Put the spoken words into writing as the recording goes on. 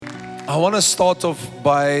I want to start off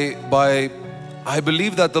by I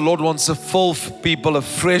believe that the Lord wants to fill people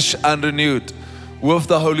afresh and renewed with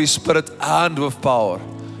the Holy Spirit and with power.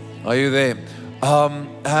 Are you there?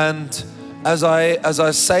 And as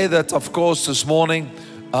I say that, of course, this morning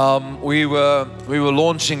we were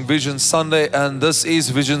launching Vision Sunday, and this is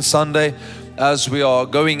Vision Sunday as we are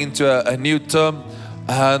going into a new term.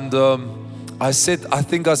 And I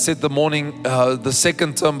think I said the morning the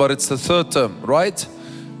second term, but it's the third term, right?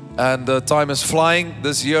 And time is flying.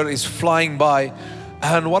 This year is flying by.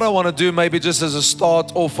 And what I want to do, maybe just as a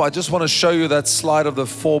start off, I just want to show you that slide of the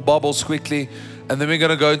 4 bubbles quickly, and then we're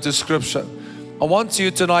going to go into scripture. I want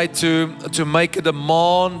you tonight to make a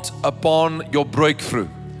demand upon your breakthrough.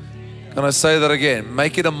 Can I say that again?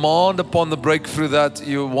 Make a demand upon the breakthrough that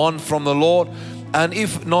you want from the Lord. And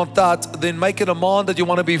if not that, then make a demand that you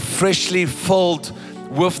want to be freshly filled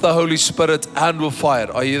with the Holy Spirit and with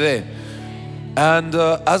fire. Are you there? And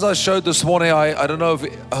as I showed this morning, I don't know if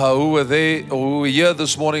who were there or who were here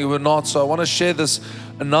this morning, who were not. So I want to share this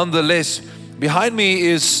nonetheless. Behind me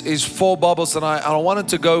is 4 bubbles, and I wanted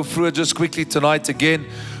to go through it just quickly tonight again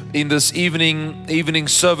in this evening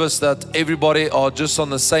service, that everybody are just on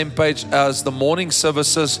the same page as the morning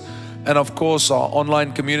services, and of course our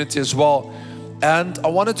online community as well. And I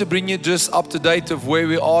wanted to bring you just up to date of where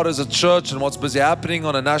we are as a church and what's busy happening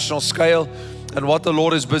on a national scale, and what the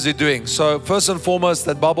Lord is busy doing. So first and foremost,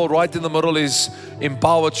 that bubble right in the middle is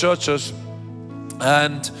Empower Churches.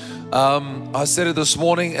 And I said it this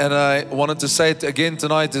morning, and I wanted to say it again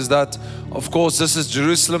tonight, is that, of course, this is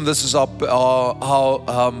Jerusalem. This is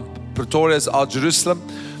Pretoria is our Jerusalem.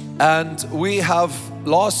 And we have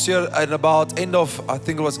last year at about end of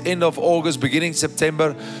August, beginning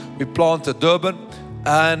September, we planted Durban.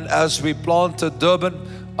 And as we planted Durban,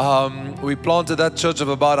 we planted that church of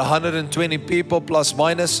about 120 people plus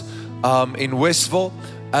minus in Westville,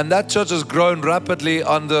 and that church has grown rapidly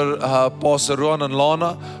under Pastor Ruan and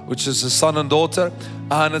Lana, which is a son and daughter,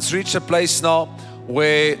 and it's reached a place now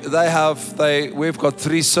where we've got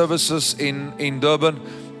 3 services in Durban,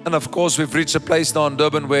 and of course we've reached a place now in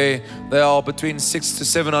Durban where there are between 600 to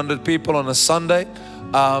 700 people on a Sunday,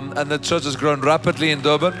 and the church has grown rapidly in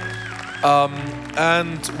Durban.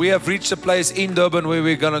 And we have reached a place in Durban where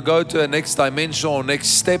we're going to go to a next dimension or next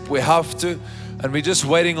step. We have to, and we're just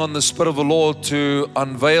waiting on the Spirit of the Lord to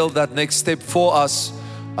unveil that next step for us.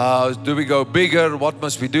 Do we go bigger? What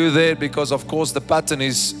must we do there? Because of course the pattern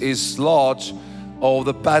is large, or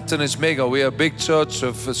the pattern is mega. We are a big church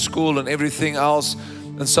of a school and everything else,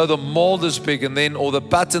 and so the mold is big, and then the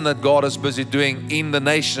pattern that God is busy doing in the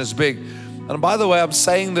nation is big. And by the way, I'm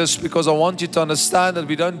saying this because I want you to understand that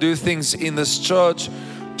we don't do things in this church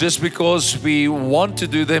just because we want to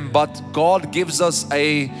do them, but God gives us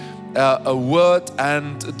a word,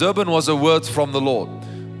 and Durban was a word from the Lord.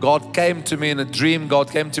 God came to me in a dream,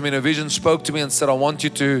 God came to me in a vision, spoke to me and said, I want you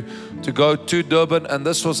to go to Durban. And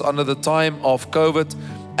this was under the time of COVID,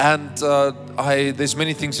 and there's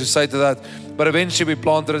many things to say to that, but eventually we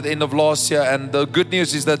planted at the end of last year, and the good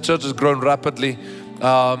news is that church has grown rapidly.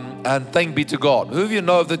 And thank be to God. Who of you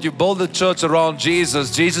know that you build a church around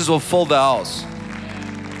Jesus, Jesus will fill the house?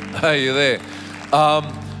 Are you there?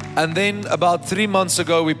 And then about 3 months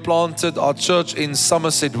ago, we planted our church in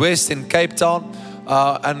Somerset West in Cape Town.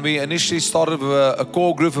 And we initially started with a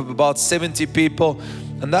core group of about 70 people.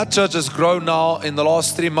 And that church has grown now in the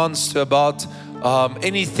last 3 months to about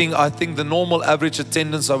anything, I think the normal average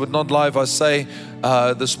attendance, I would not lie if I say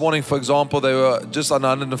this morning, for example, they were just under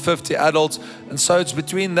 150 adults. And so it's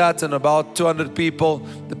between that and about 200 people,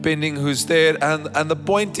 depending who's there. And the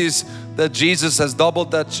point is that Jesus has doubled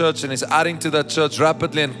that church and is adding to that church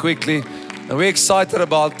rapidly and quickly. And we're excited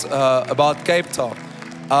about Cape Town.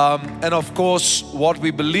 And of course, what we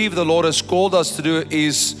believe the Lord has called us to do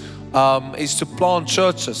is to plant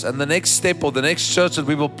churches. And the next step, or the next church that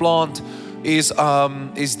we will plant, is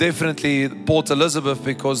definitely Port Elizabeth,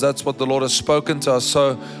 because that's what the Lord has spoken to us.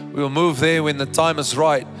 So we will move there when the time is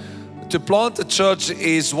right. To plant a church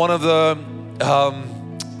is one of the,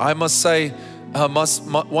 I must say,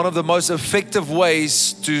 one of the most effective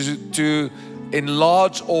ways to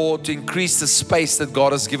enlarge or to increase the space that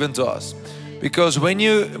God has given to us. Because when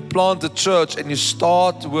you plant a church and you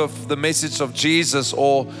start with the message of Jesus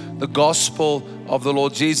or the gospel of the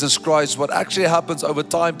Lord Jesus Christ, what actually happens over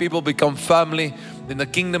time, people become family, then the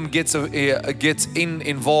kingdom gets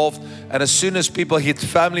involved. And as soon as people hit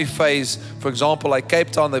family phase, for example, like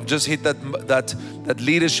Cape Town, they've just hit that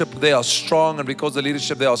leadership, they are strong. And because the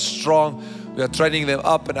leadership, they are strong, we are training them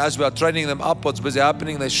up. And as we are training them up, what's busy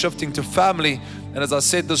happening, they're shifting to family. And as I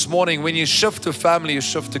said this morning, when you shift to family, you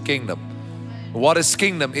shift to kingdom. What is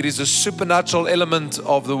kingdom? It is a supernatural element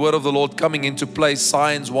of the word of the Lord coming into place,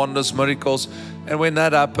 signs, wonders, miracles. And when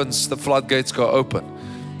that happens, the floodgates go open.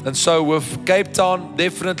 And so with Cape Town,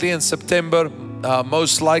 definitely in September,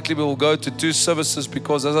 most likely we will go to 2 services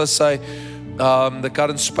because, as I say, the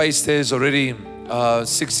current space there is already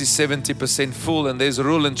 60-70% full. And there's a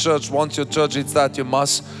rule in church, once your church hits that, you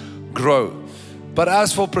must grow. But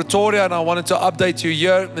as for Pretoria, and I wanted to update you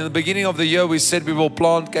here, in the beginning of the year we said we will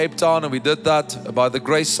plant Cape Town, and we did that by the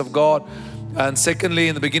grace of God. And secondly,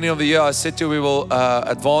 in the beginning of the year I said to you we will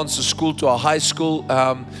advance the school to a high school,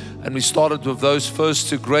 and we started with those first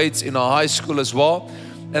 2 grades in our high school as well.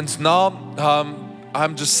 And now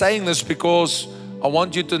I'm just saying this because I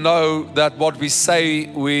want you to know that what we say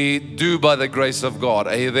we do by the grace of God.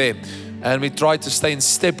 Are you there? And we try to stay in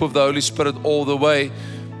step with the Holy Spirit all the way.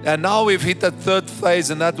 And now we've hit that 3rd phase,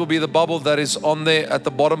 and that will be the bubble that is on there at the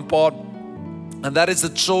bottom part. And that is the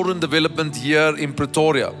children development year in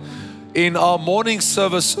Pretoria. In our morning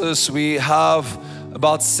services, we have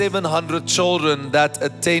about 700 children that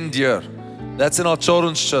attend here. That's in our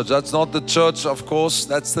children's church. That's not the church, of course.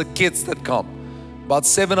 That's the kids that come. About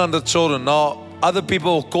 700 children. Now, other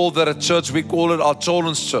people call that a church. We call it our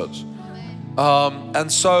children's church.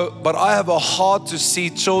 But I have a heart to see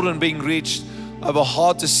children being reached. I have a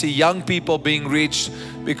heart to see young people being reached,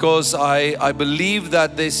 because I believe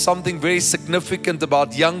that there's something very significant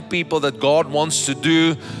about young people that God wants to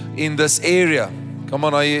do in this area. Come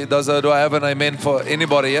on, do I have an amen for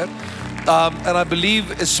anybody here? And I believe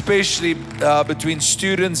especially between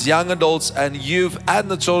students, young adults and youth and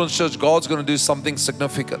the children's church, God's going to do something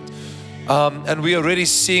significant. And we're already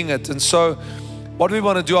seeing it. And so what we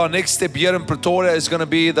want to do, our next step here in Pretoria is going to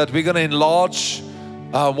be that we're going to enlarge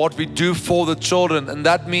what we do for the children, and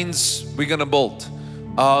that means we're going to build,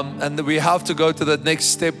 and we have to go to that next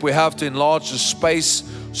step. We have to enlarge the space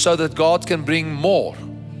so that God can bring more.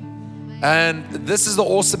 And this is the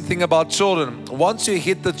awesome thing about children. Once you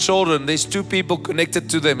hit the children, there's 2 people connected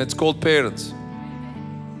to them. It's called parents.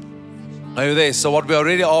 Are you there? So what we're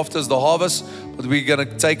already after is the harvest, but we're going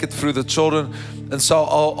to take it through the children. And so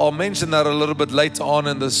I'll mention that a little bit later on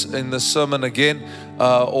in the sermon again,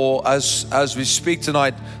 or as we speak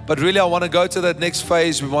tonight. But really, I want to go to that next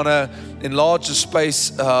phase. We want to enlarge the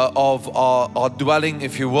space of our dwelling,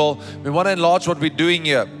 if you will. We want to enlarge what we're doing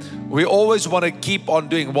here. We always want to keep on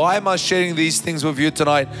doing. Why am I sharing these things with you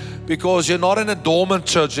tonight? Because you're not in a dormant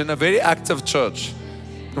church, you're in a very active church.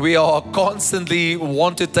 We are constantly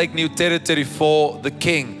want to take new territory for the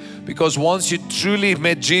King. Because once you truly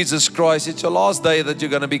met Jesus Christ, it's your last day that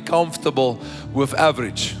you're going to be comfortable with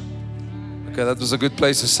average. Okay, that was a good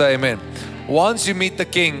place to say amen. Once you meet the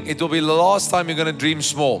King, it will be the last time you're going to dream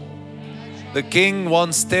small. The King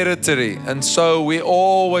wants territory, and so we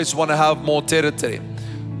always want to have more territory.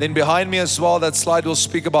 Then behind me as well, that slide will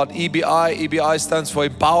speak about EBI. EBI stands for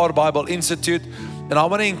Empower Bible Institute. And I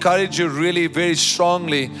want to encourage you really very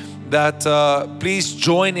strongly that please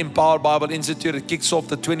join Empower Bible Institute. It kicks off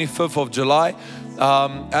the 25th of July.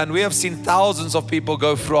 And we have seen thousands of people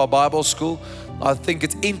go through our Bible school. I think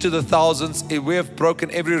it's into the thousands. We have broken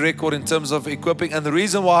every record in terms of equipping. And the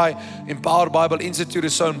reason why Empower Bible Institute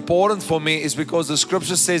is so important for me is because the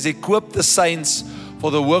scripture says, equip the saints for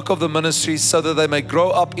the work of the ministry so that they may grow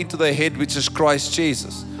up into the head, which is Christ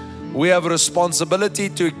Jesus. We have a responsibility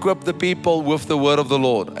to equip the people with the word of the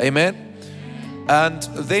Lord. Amen. And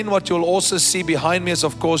then what you'll also see behind me is,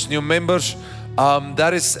 of course, new members. And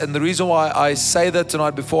the reason why I say that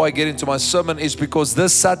tonight before I get into my sermon is because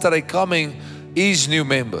this Saturday coming is new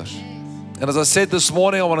members. And as I said this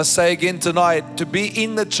morning, I want to say again tonight, to be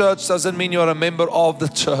in the church doesn't mean you're a member of the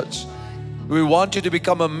church. We want you to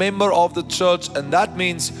become a member of the church, and that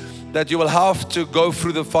means that you will have to go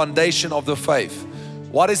through the foundation of the faith.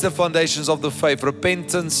 What is the foundations of the faith?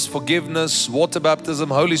 Repentance, forgiveness, water baptism,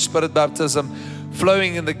 Holy Spirit baptism,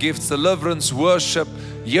 flowing in the gifts, deliverance, worship,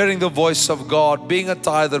 hearing the voice of God, being a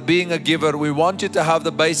tither, being a giver. We want you to have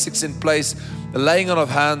the basics in place, the laying on of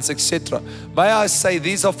hands, etc. May I say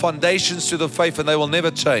these are foundations to the faith, and they will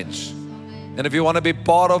never change. And if you want to be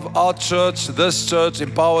part of our church, this church,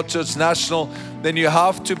 Empower Church National, then you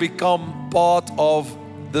have to become part of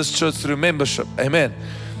this church through membership. Amen.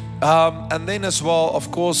 And then as well,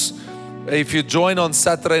 of course, if you join on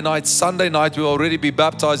Saturday night, Sunday night, we'll already be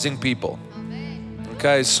baptizing people.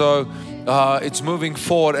 Okay, so it's moving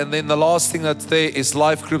forward. And then the last thing that's there is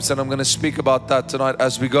life groups, and I'm going to speak about that tonight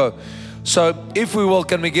as we go. So if we will,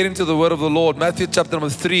 can we get into the word of the Lord? Matthew chapter number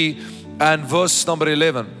 3 and verse number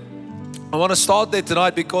 11. I want to start there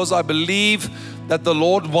tonight because I believe that the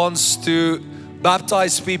Lord wants to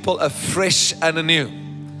baptize people afresh and anew.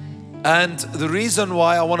 And the reason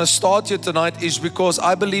why I want to start here tonight is because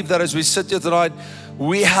I believe that as we sit here tonight,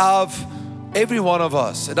 we have every one of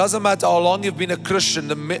us. It doesn't matter how long you've been a Christian,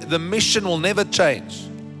 the mission will never change.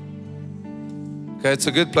 Okay, it's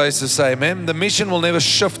a good place to say amen. The mission will never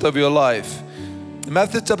shift over your life. In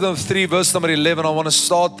Matthew chapter 3, verse number 11, I want to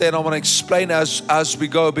start there and I want to explain as we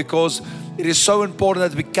go, because it is so important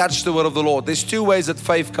that we catch the word of the Lord. There's two ways that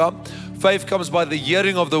faith comes. Faith comes by the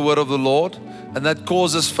hearing of the word of the Lord, and that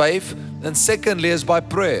causes faith. And secondly is by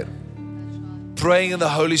prayer. Praying in the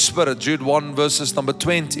Holy Spirit. Jude 1 verses number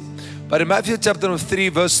 20. But in Matthew chapter 3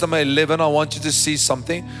 verse number 11, I want you to see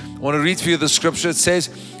something. I want to read for you the scripture. It says,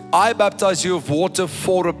 I baptize you with water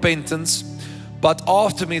for repentance, but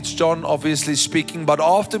after me, it's John obviously speaking, but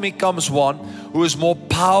after me comes one who is more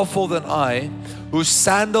powerful than I, whose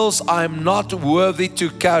sandals I am not worthy to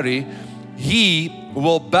carry. He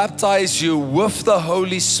will baptize you with the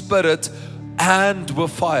Holy Spirit and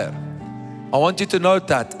with fire. I want you to note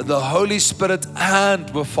that. The Holy Spirit and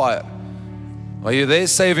with fire. Are you there?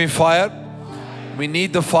 Saving fire. We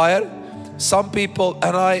need the fire. Some people,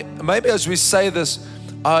 and maybe as we say this,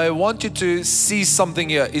 I want you to see something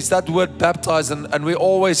here. Is that word baptize, and we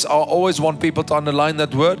always want people to underline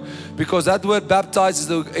that word, because that word baptize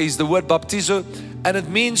is the word baptizo, and it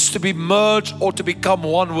means to be merged or to become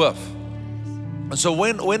one with. And so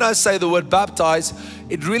when I say the word baptize,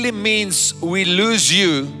 it really means we lose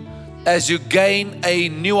you as you gain a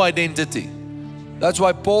new identity. That's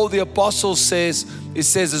why Paul the Apostle says,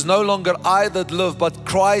 it's no longer I that live, but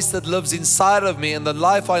Christ that lives inside of me. And the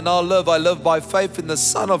life I now live, I live by faith in the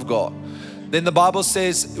Son of God. Then the Bible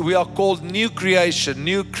says we are called new creation,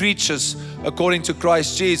 new creatures according to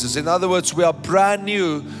Christ Jesus. In other words, we are brand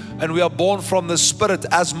new and we are born from the Spirit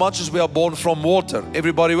as much as we are born from water.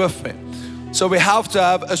 Everybody with me? So we have to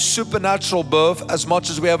have a supernatural birth as much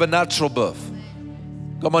as we have a natural birth.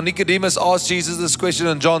 Come on, Nicodemus asked Jesus this question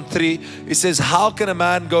in John 3. He says, how can a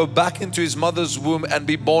man go back into his mother's womb and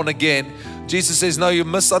be born again? Jesus says, no, you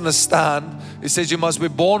misunderstand. He says you must be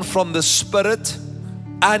born from the Spirit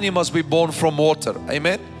and you must be born from water.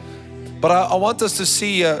 Amen? But I want us to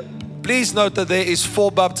see, please note that there is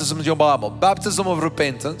 4 baptisms in your Bible. Baptism of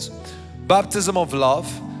repentance, baptism of love,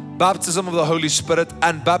 baptism of the Holy Spirit,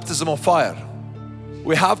 and baptism of fire.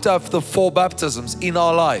 We have to have the 4 baptisms in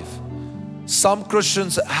our life. Some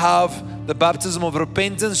Christians have the baptism of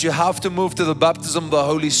repentance. You have to move to the baptism of the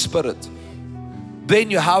Holy Spirit.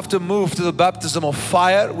 Then you have to move to the baptism of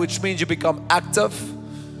fire, which means you become active.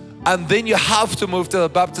 And then you have to move to the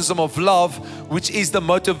baptism of love, which is the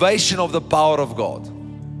motivation of the power of God.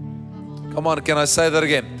 Come on, can I say that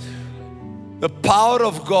again? The power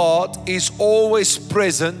of God is always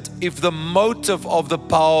present if the motive of the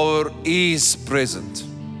power is present.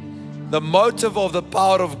 The motive of the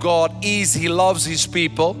power of God is He loves His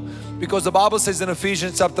people, because the Bible says in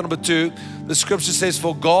Ephesians chapter number 2, the scripture says,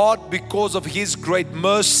 for God, because of His great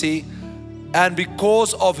mercy and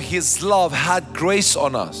because of His love, had grace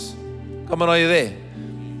on us. Come on, are you there?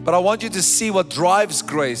 But I want you to see what drives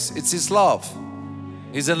grace. It's His love.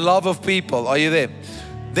 He's in love of people. Are you there?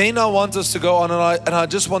 Then I want us to go on, and I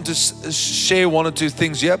just want to share one or two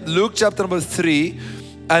things here. Luke chapter number 3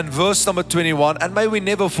 and verse number 21. And may we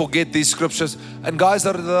never forget these scriptures. And guys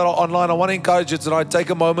that are online, I want to encourage you tonight, take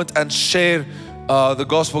a moment and share the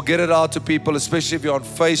gospel. Get it out to people, especially if you're on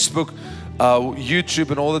Facebook,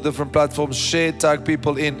 YouTube, and all the different platforms. Share, tag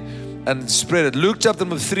people in, and spread it. Luke chapter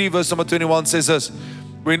number 3, verse number 21 says this.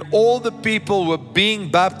 When all the people were being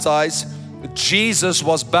baptized, Jesus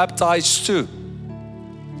was baptized too.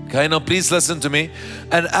 Okay, now please listen to me.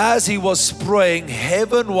 And as He was praying,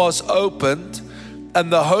 heaven was opened,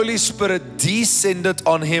 and the Holy Spirit descended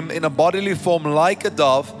on Him in a bodily form like a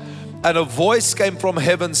dove. And a voice came from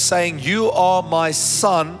heaven saying, you are my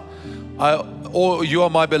Son, or you are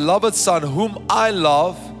my beloved Son, whom I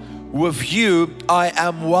love. With you I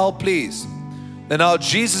am well pleased. And now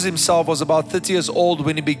Jesus Himself was about 30 years old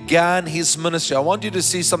when He began His ministry. I want you to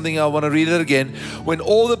see something. I want to read it again. When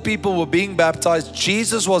all the people were being baptized,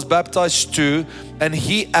 Jesus was baptized too. And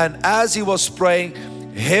as He was praying,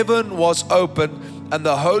 heaven was opened, and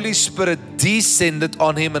the Holy Spirit descended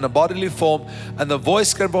on Him in a bodily form. And the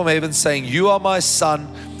voice came from heaven saying, you are my Son,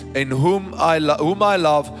 in whom I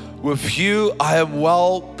love. With you I am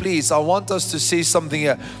well pleased. I want us to see something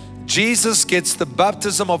here. Jesus gets the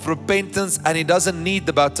baptism of repentance, and He doesn't need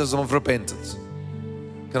the baptism of repentance.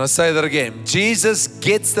 Can I say that again? Jesus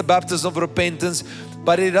gets the baptism of repentance,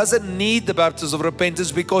 but He doesn't need the baptism of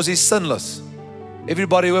repentance because He's sinless.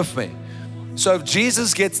 Everybody with me? So if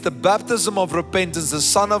Jesus gets the baptism of repentance, the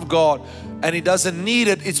Son of God, and He doesn't need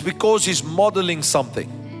it, it's because He's modeling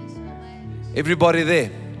something. Everybody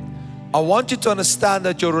there? I want you to understand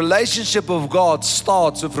that your relationship with God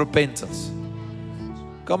starts with repentance.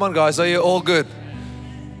 Come on, guys, are you all good?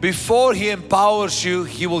 Before He empowers you,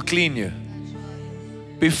 He will clean you.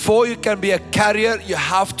 Before you can be a carrier, you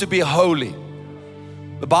have to be holy.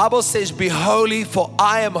 The Bible says, be holy for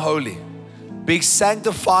I am holy. Be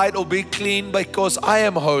sanctified or be clean because I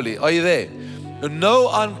am holy. Are you there? No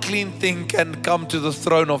unclean thing can come to the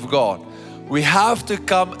throne of God. We have to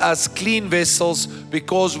come as clean vessels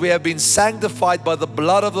because we have been sanctified by the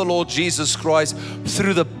blood of the Lord Jesus Christ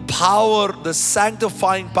through the power, the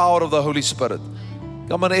sanctifying power of the Holy Spirit.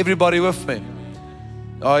 Come on, everybody with me.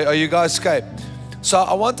 Are you guys okay? So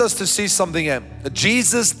I want us to see something here.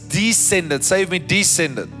 Jesus descended. Say with me,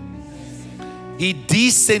 descended. He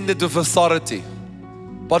descended with authority.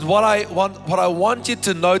 But what I want you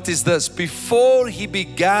to note is this. Before He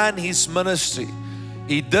began His ministry,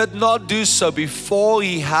 He did not do so before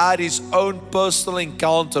He had His own personal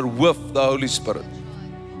encounter with the Holy Spirit.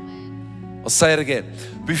 I'll say it again.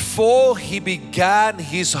 Before He began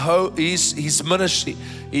His ministry,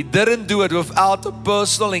 He didn't do it without a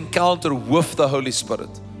personal encounter with the Holy Spirit.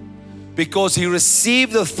 Because He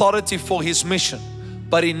received authority for His mission,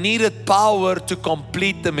 but He needed power to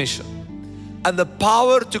complete the mission. And the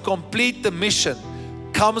power to complete the mission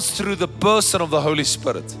comes through the person of the Holy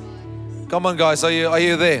Spirit. Come on, guys, are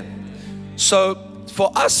you there? So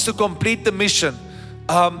for us to complete the mission,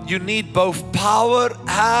 you need both power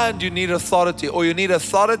and you need authority, or you need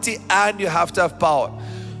authority and you have to have power.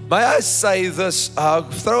 May I say this?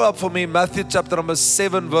 Throw up for me Matthew chapter number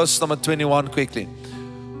 7, verse number 21 quickly.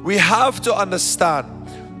 We have to understand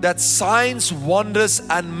that signs, wonders,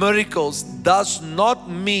 and miracles does not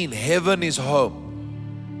mean heaven is home.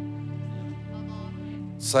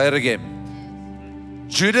 Say it again.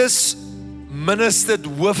 Judas ministered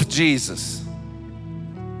with Jesus.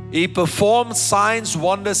 He performed signs,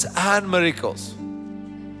 wonders, and miracles.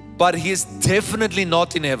 But he is definitely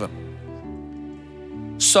not in heaven.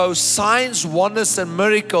 So signs, wonders, and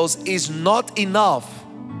miracles is not enough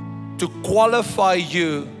to qualify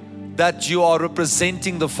you that you are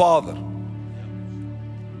representing the Father.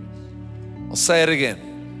 I'll say it again.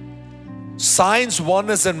 Signs,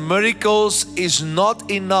 wonders, and miracles is not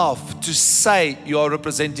enough to say you are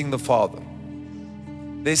representing the Father.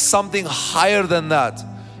 There's something higher than that,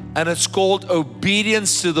 and it's called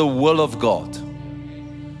obedience to the will of God.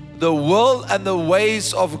 The will and the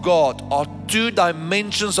ways of God are two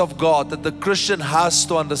dimensions of God that the Christian has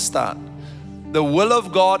to understand. The will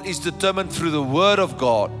of God is determined through the Word of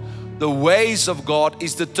God. The ways of God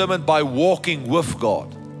is determined by walking with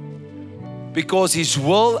God. Because His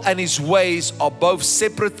will and His ways are both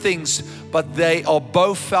separate things, but they are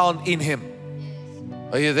both found in Him.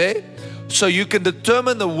 Are you there? So you can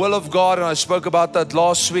determine the will of God, and I spoke about that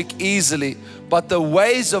last week easily, but the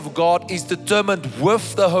ways of God is determined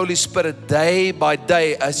with the Holy Spirit day by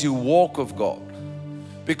day as you walk with God.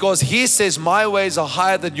 Because He says, my ways are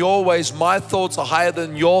higher than your ways, my thoughts are higher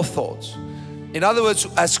than your thoughts. In other words,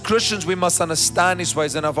 as Christians, we must understand His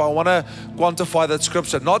ways. And if I want to quantify that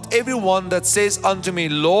scripture, not everyone that says unto me,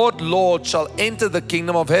 Lord, Lord, shall enter the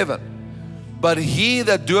kingdom of heaven, but he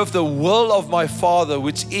that doeth the will of my Father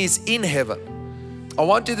which is in heaven. I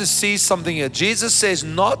want you to see something here. Jesus says,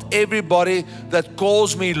 not everybody that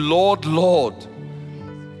calls me Lord, Lord.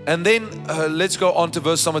 And then let's go on to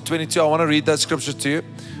verse number 22. I want to read that scripture to you.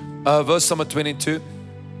 Verse number 22.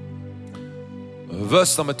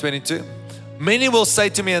 Verse number 22. Many will say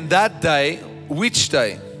to me in that day, which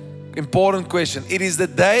day? Important question. It is the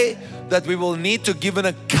day that we will need to give an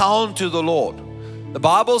account to the Lord. The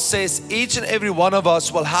Bible says each and every one of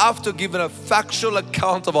us will have to give a factual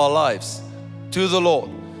account of our lives to the Lord.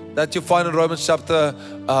 That you find in Romans chapter,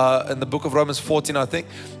 in the book of Romans 14, I think.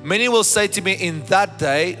 Many will say to me in that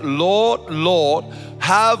day, Lord, Lord,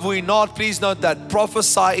 have we not, please note that,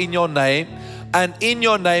 prophesy in your name, and in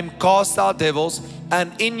your name cast out devils,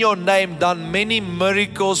 and in your name done many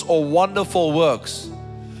miracles or wonderful works.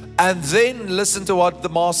 And then listen to what the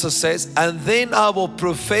Master says, and then I will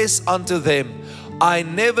profess unto them, I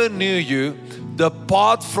never knew you.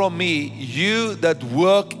 Depart from me, you that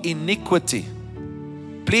work iniquity.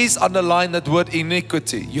 Please underline that word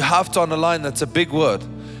iniquity. You have to underline, that's a big word.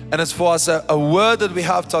 And it's for us a word that we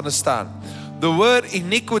have to understand. The word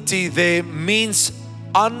iniquity there means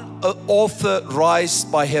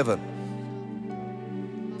unauthorized by heaven.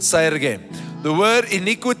 Say it again. The word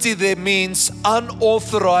iniquity there means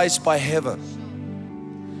unauthorized by heaven.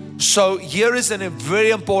 So here is a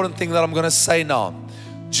very important thing that I'm going to say now.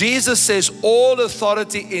 Jesus says, all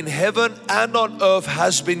authority in heaven and on earth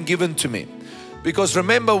has been given to me. Because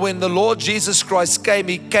remember, when the Lord Jesus Christ came,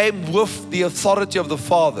 He came with the authority of the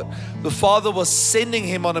Father. The Father was sending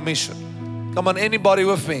Him on a mission. Come on, anybody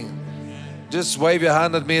with me? Just wave your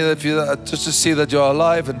hand at me if you, just to see that you're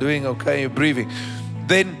alive and doing okay, you're breathing.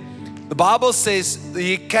 Then the Bible says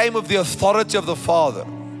He came with the authority of the Father.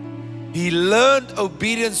 He learned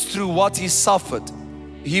obedience through what He suffered.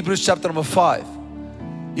 Hebrews chapter number 5.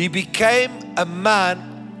 He became a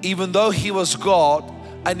man even though He was God,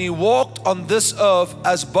 and He walked on this earth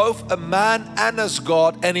as both a man and as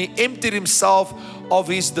God, and He emptied Himself of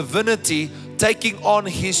His divinity, taking on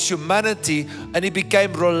His humanity, and He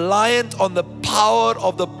became reliant on the power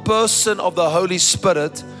of the person of the Holy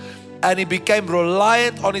Spirit, and He became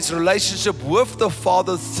reliant on His relationship with the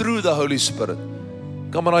Father through the Holy Spirit.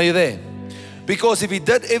 Come on, are you there? Because if He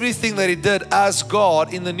did everything that He did as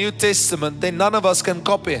God in the New Testament, then none of us can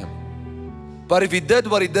copy Him. But if He did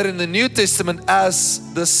what He did in the New Testament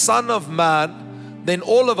as the Son of Man, then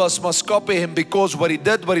all of us must copy Him, because what He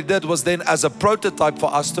did was then as a prototype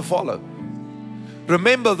for us to follow.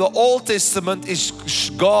 Remember, the Old Testament is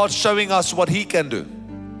God showing us what He can do.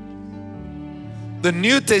 The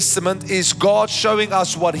New Testament is God showing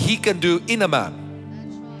us what He can do in a man.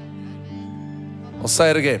 I'll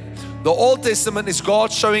say it again. The Old Testament is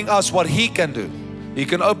God showing us what He can do. He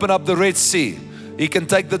can open up the Red Sea. He can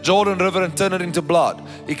take the Jordan River and turn it into blood.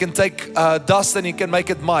 He can take dust and He can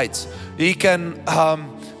make it might. He can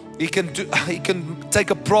take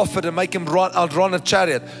a prophet and make him outrun a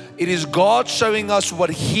chariot. It is God showing us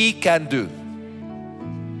what He can do.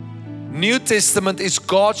 New Testament is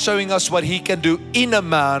God showing us what He can do in a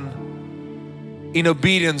man in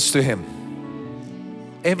obedience to Him.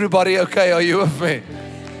 Everybody okay? Are you with me?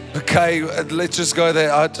 Okay, let's just go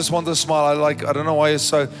there. I just want to smile. I don't know why you're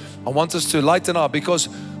so, I want us to lighten up, because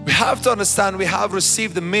we have to understand we have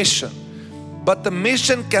received the mission. But the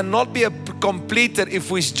mission cannot be completed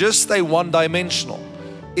if we just stay one-dimensional.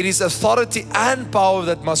 It is authority and power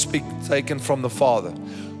that must be taken from the Father.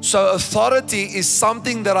 So authority is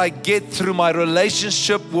something that I get through my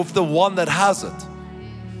relationship with the one that has it.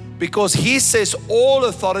 Because He says all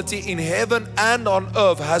authority in heaven and on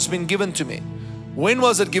earth has been given to me. When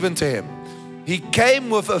was it given to Him? He came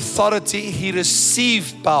with authority. He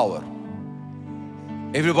received power.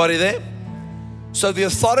 Everybody there? So the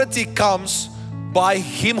authority comes by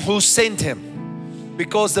Him who sent Him.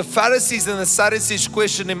 Because the Pharisees and the Sadducees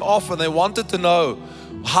questioned Him often. They wanted to know,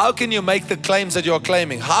 how can you make the claims that you are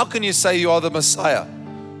claiming? How can you say you are the Messiah?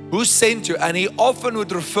 Who sent you? And He often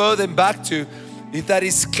would refer them back to that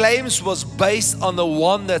His claims was based on the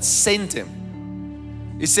one that sent Him.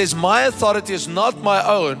 He says, my authority is not my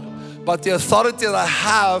own, but the authority that I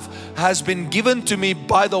have has been given to me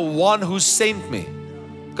by the one who sent me.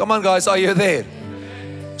 Come on, guys, are you there?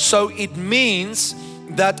 So it means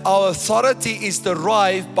that our authority is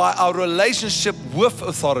derived by our relationship with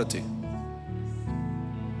authority.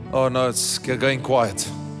 Oh no, it's going quiet.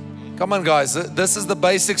 Come on, guys, this is the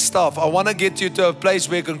basic stuff. I want to get you to a place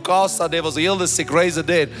where you can cast out devils, heal the sick, raise the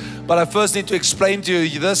dead. But I first need to explain to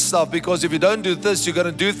you this stuff, because if you don't do this, you're going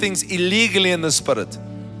to do things illegally in the Spirit.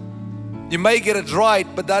 You may get it right,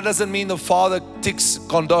 but that doesn't mean the Father ticks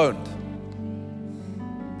condoned.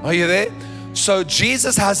 Are you there? So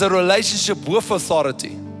Jesus has a relationship with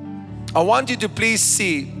authority. I want you to please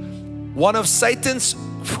see one of Satan's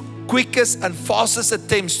quickest and fastest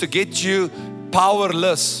attempts to get you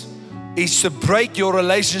powerless is to break your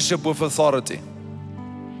relationship with authority.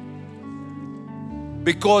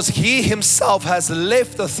 Because he himself has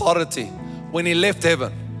left authority when he left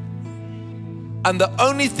heaven. And the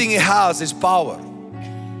only thing he has is power.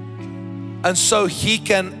 And so he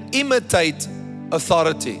can imitate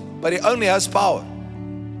authority, but he only has power.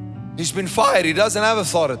 He's been fired. He doesn't have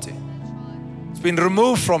authority. It's been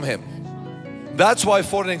removed from him. That's why,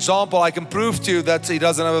 for an example, I can prove to you that he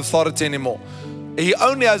doesn't have authority anymore. He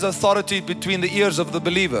only has authority between the ears of the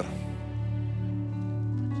believer.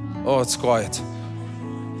 Oh, it's quiet.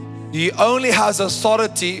 He only has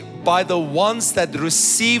authority by the ones that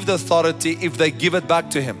received authority if they give it back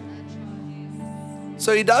to him.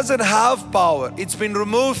 So he doesn't have power. It's been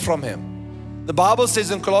removed from him. The Bible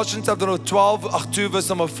says in Colossians chapter 12, 2 verse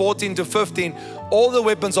number 14 to 15, all the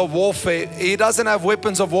weapons of warfare, he doesn't have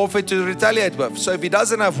weapons of warfare to retaliate with. So if he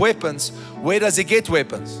doesn't have weapons, where does he get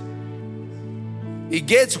weapons? He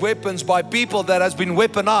gets weapons by people that has been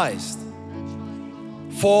weaponized.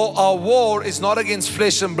 For our war is not against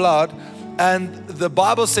flesh and blood. And the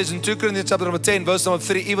Bible says in 2 Corinthians chapter number 10, verse number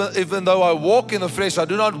 3, even though I walk in the flesh, I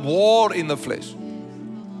do not war in the flesh.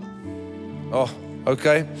 Oh,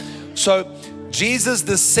 okay. So Jesus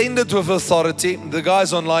descended with authority. The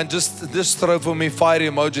guys online, just throw for me fire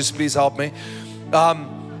emojis, please help me.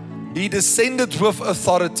 He descended with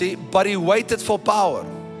authority, but he waited for power.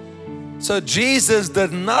 So Jesus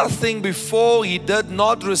did nothing before he did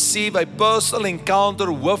not receive a personal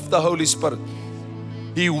encounter with the Holy Spirit.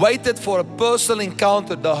 He waited for a personal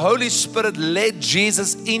encounter. The Holy Spirit led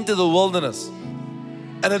Jesus into the wilderness.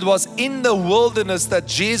 And it was in the wilderness that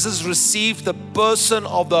Jesus received the person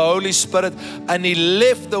of the Holy Spirit, and he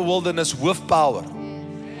left the wilderness with power.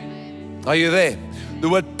 Are you there? The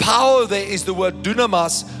word power there is the word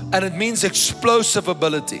dunamis, and it means explosive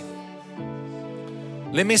ability.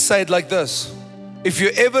 Let me say it like this. If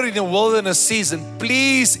you're ever in a wilderness season,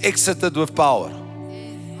 please exit it with power.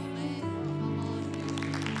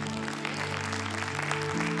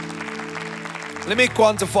 Let me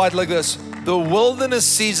quantify it like this. The wilderness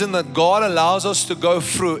season that God allows us to go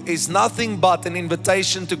through is nothing but an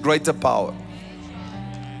invitation to greater power.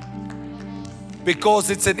 Because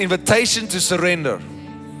it's an invitation to surrender.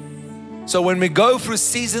 So when we go through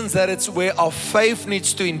seasons that it's where our faith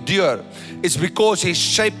needs to endure, it's because He's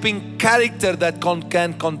shaping character that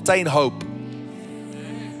can contain hope.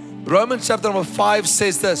 Romans chapter number 5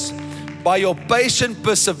 says this: by your patient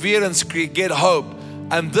perseverance you get hope,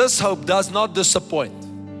 and this hope does not disappoint.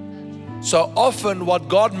 So often what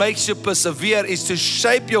God makes you persevere is to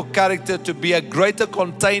shape your character to be a greater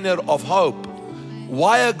container of hope.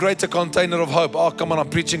 Why a greater container of hope? Oh, come on, I'm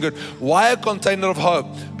preaching good. Why a container of hope?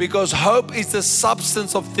 Because hope is the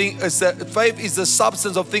substance of things, faith is the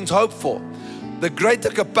substance of things hoped for. The greater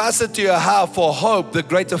capacity you have for hope, the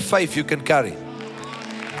greater faith you can carry.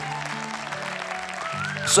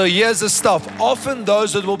 So here's the stuff. Often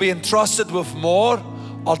those that will be entrusted with more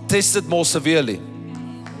are tested more severely.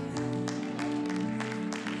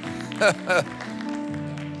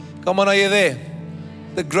 Come on, are you there?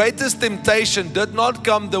 The greatest temptation did not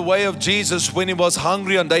come the way of Jesus when He was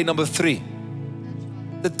hungry on day number 3.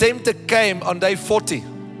 The tempter came on day 40.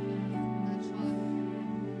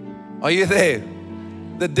 Are you there?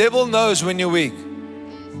 The devil knows when you're weak.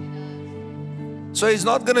 So he's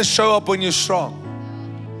not going to show up when you're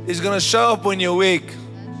strong. He's going to show up when you're weak,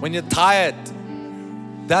 when you're tired.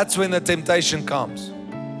 That's when the temptation comes.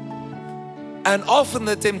 And often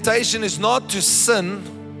the temptation is not to sin,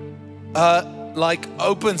 like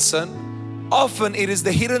open sin. Often it is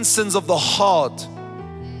the hidden sins of the heart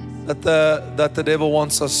that the devil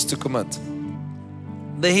wants us to commit.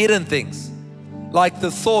 The hidden things, like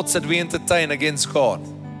the thoughts that we entertain against God,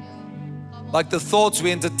 like the thoughts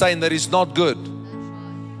we entertain that is not good,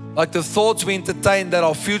 like the thoughts we entertain that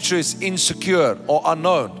our future is insecure or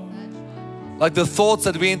unknown, like the thoughts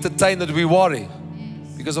that we entertain that we worry.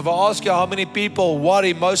 Because if I ask you how many people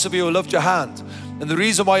worry, most of you will lift your hand. And the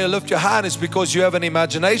reason why you lift your hand is because you have an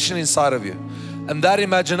imagination inside of you. And that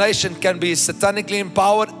imagination can be satanically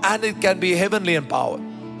empowered and it can be heavenly empowered.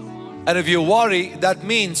 And if you worry, that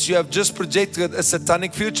means you have just projected a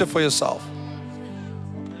satanic future for yourself.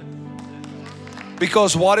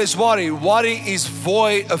 Because what is worry? Worry is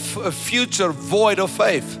void, a future void of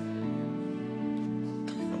faith.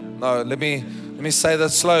 No, let me say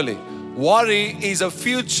that slowly. Worry is a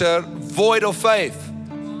future void of faith.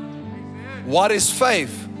 What is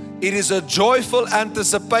faith? It is a joyful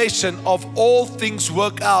anticipation of all things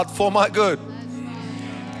work out for my good.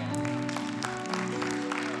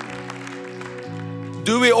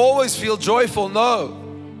 Do we always feel joyful? No.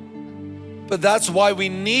 But that's why we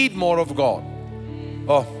need more of God.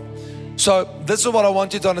 Oh, so this is what I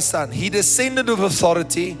want you to understand. He descended with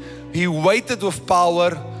authority. He waited with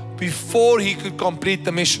power before He could complete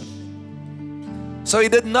the mission. So He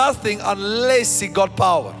did nothing unless He got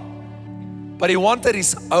power. But He wanted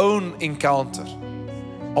His own encounter.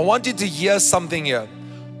 I want you to hear something here.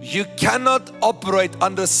 You cannot operate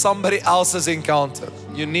under somebody else's encounter.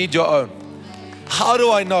 You need your own. How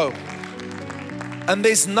do I know? And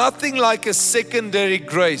there's nothing like a secondary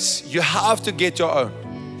grace. You have to get your own.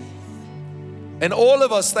 And all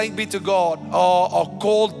of us, thank be to God, are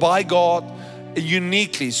called by God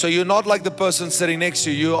uniquely. So you're not like the person sitting next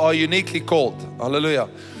to you. You are uniquely called. Hallelujah.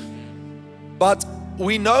 But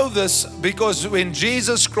we know this because when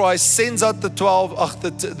Jesus Christ sends out the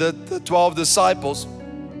 12 disciples,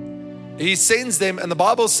 He sends them, and the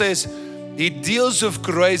Bible says He deals with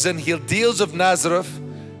Chorazin, He deals with Nazareth,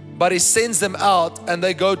 but He sends them out and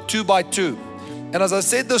they go 2 by 2. And as I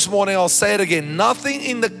said this morning, I'll say it again. Nothing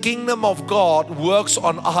in the kingdom of God works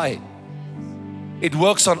on I. It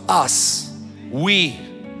works on us. We.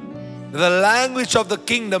 The language of the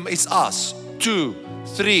kingdom is us. 2,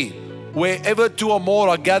 3. Wherever 2 or more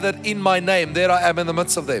are gathered in my name, there I am in the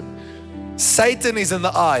midst of them. Satan is in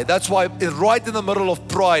the I. That's why right in the middle of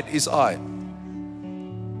pride is I.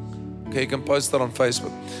 Okay, you can post that on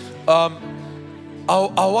Facebook.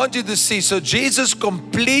 I want you to see. So Jesus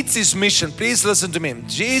completes his mission. Please listen to me.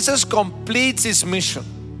 Jesus completes his mission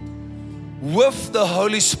with the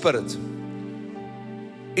Holy Spirit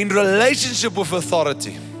in relationship with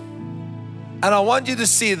authority. And I want you to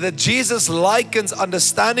see that Jesus likens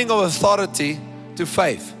understanding of authority to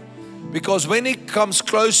faith. Because when he comes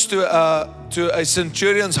close to a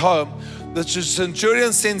centurion's home, the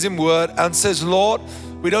centurion sends him word and says, Lord,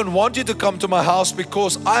 we don't want you to come to my house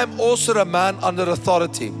because I am also a man under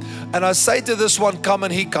authority. And I say to this one, come,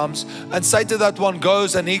 and he comes. And say to that one,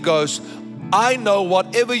 goes, and he goes. I know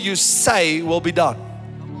whatever you say will be done.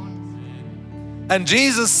 And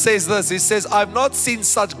Jesus says this, he says, I've not seen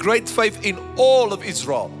such great faith in all of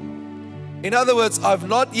Israel. In other words, I've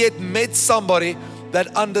not yet met somebody that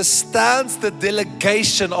understands the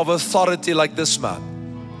delegation of authority like this man.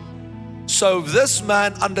 So this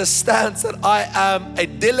man understands that I am a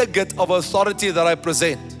delegate of authority that I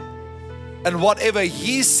present. And whatever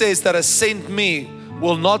he says that has sent me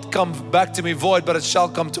will not come back to me void, but it shall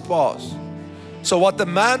come to pass. So what the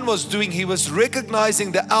man was doing, he was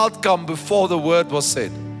recognizing the outcome before the word was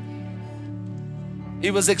said. He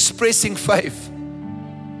was expressing faith.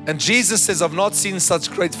 And Jesus says, I've not seen such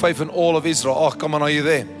great faith in all of Israel. Oh, come on, are you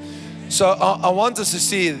there? So I want us to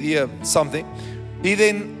see here something.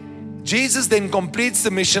 Jesus then completes the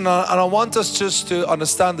mission, and I want us just to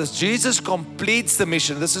understand this. Jesus completes the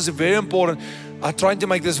mission. This is very important. I'm trying to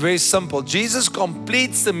make this very simple. Jesus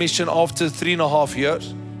completes the mission after 3.5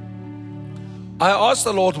 years. I asked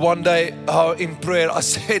the Lord one day in prayer, I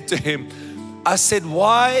said to him, I said,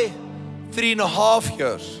 why 3.5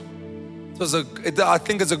 years? I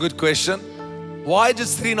think it's a good question. Why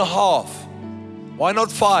just 3.5? Why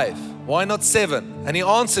not 5? Why not 7? And he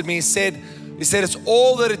answered me, he said, it's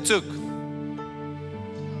all that it took.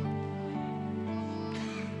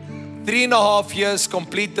 3.5 years,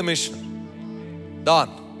 complete the mission.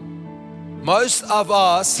 Done. Most of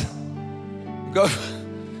us go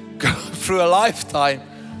through a lifetime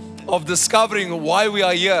of discovering why we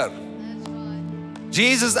are here.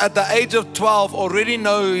 Jesus at the age of 12 already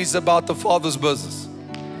knows about the Father's business.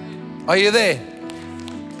 Are you there?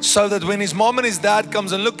 So that when his mom and his dad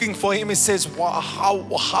comes and looking for him, he says, wow,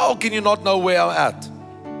 how can you not know where I'm at?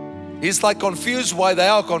 He's like confused why they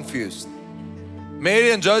are confused.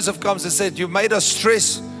 Mary and Joseph comes and said, you made us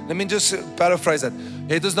stress. Let me just paraphrase that.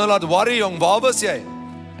 Het is nou laat worry, jong, waar was jy?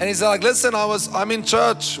 And he's like, listen, I'm in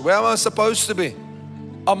church. Where am I supposed to be?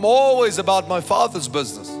 I'm always about my Father's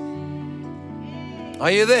business. Are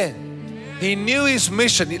you there? He knew his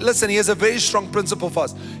mission. Listen, he has a very strong principle for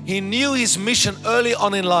us. He knew his mission early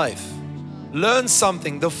on in life. Learn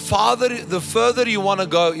something. The further you want to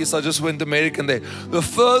go, yes, I just went American there. The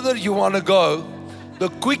further you want to go, the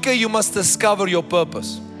quicker you must discover your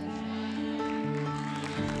purpose.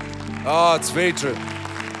 Oh, it's very true.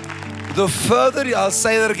 I'll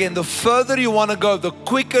say that again, the further you want to go, the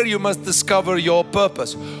quicker you must discover your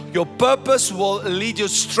purpose. Your purpose will lead you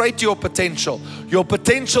straight to your potential. Your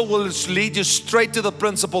potential will lead you straight to the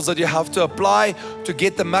principles that you have to apply to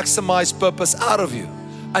get the maximized purpose out of you.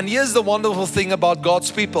 And here's the wonderful thing about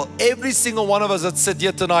God's people. Every single one of us that sit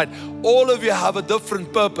here tonight, all of you have a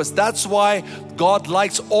different purpose. That's why God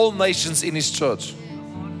likes all nations in His church.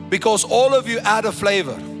 Because all of you add a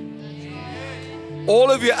flavor.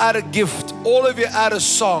 All of you add a gift. All of you add a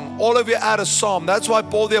song. All of you add a psalm. That's why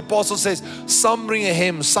Paul the Apostle says, some bring a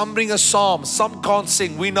hymn, some bring a psalm, some can't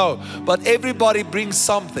sing, we know. But everybody brings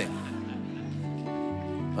something.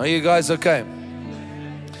 Are you guys okay?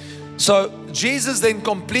 So Jesus then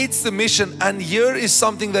completes the mission, and here is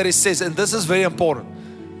something that He says, and this is very important.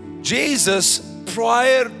 Jesus,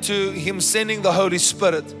 prior to Him sending the Holy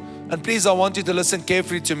Spirit, and please I want you to listen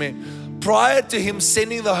carefully to me. Prior to Him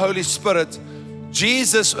sending the Holy Spirit,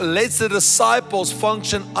 Jesus lets the disciples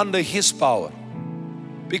function under His power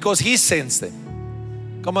because He sends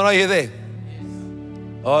them. Come on, are you there?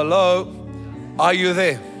 Hello? Are you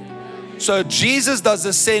there? So Jesus does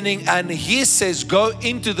the sending, and He says, go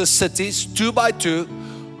into the cities 2 by 2.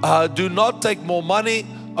 Do not take more money,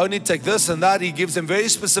 only take this and that. He gives them very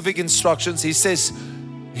specific instructions. He says,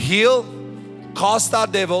 heal, cast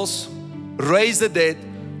out devils, raise the dead,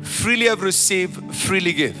 freely have received,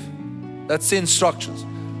 freely give. That's the instructions.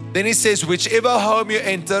 Then He says, whichever home you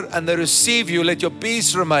enter and they receive you, let your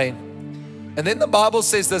peace remain. And then the Bible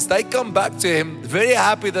says this, they come back to Him very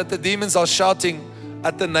happy that the demons are shouting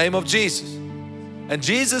at the name of Jesus. And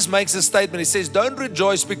Jesus makes a statement. He says, don't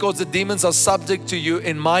rejoice because the demons are subject to you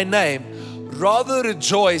in my name. Rather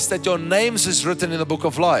rejoice that your names is written in the book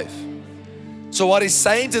of life. So what He's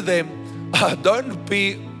saying to them, don't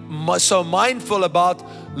be so mindful about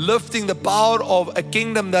lifting the power of a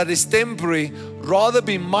kingdom that is temporary. Rather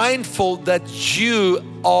be mindful that you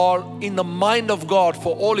are in the mind of God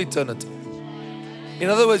for all eternity. In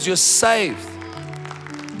other words, you're saved.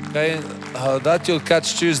 Okay, that you'll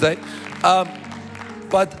catch Tuesday.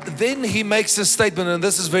 But then he makes a statement, and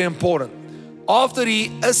this is very important. After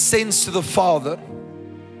he ascends to the Father,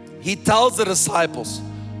 he tells the disciples,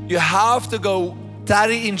 you have to go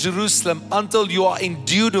tarry in Jerusalem until you are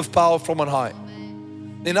endued with power from on high.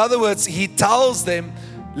 In other words, he tells them,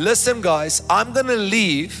 listen guys, I'm going to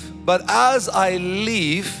leave, but as I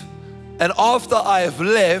leave and after I have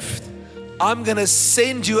left, I'm going to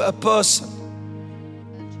send you a person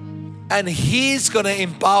and he's going to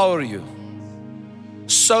empower you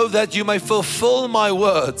so that you may fulfill my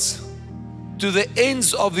words to the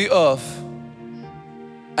ends of the earth,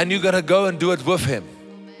 and you're going to go and do it with him.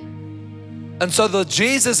 And so the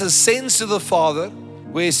Jesus ascends to the Father,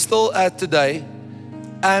 where he's still at today,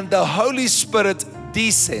 and the Holy Spirit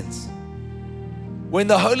descends. When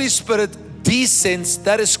the Holy Spirit descends,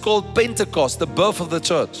 that is called Pentecost, the birth of the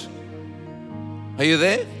church. Are you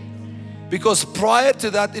there? Because prior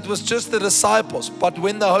to that, it was just the disciples. But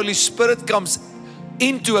when the Holy Spirit comes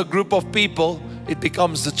into a group of people, it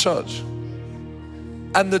becomes the church.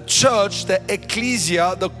 And the church, the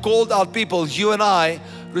ecclesia, the called out people, you and I,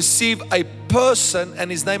 receive a person,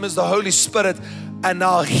 and his name is the Holy Spirit, and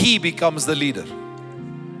now he becomes the leader.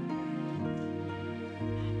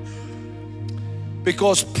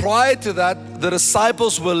 Because prior to that, the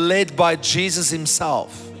disciples were led by Jesus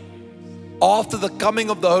himself. After the coming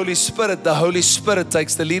of the Holy Spirit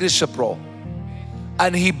takes the leadership role.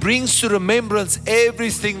 And he brings to remembrance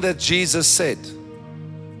everything that Jesus said.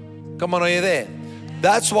 Come on, are you there?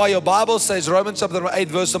 That's why your Bible says, Romans chapter 8,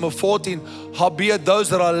 verse number 14, howbeit those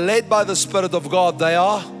that are led by the Spirit of God, they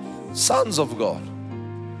are sons of God.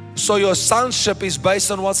 So your sonship is based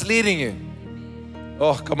on what's leading you.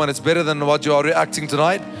 Oh, come on, it's better than what you are reacting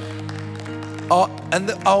tonight. I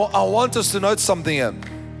want us to note something here.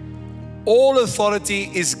 All authority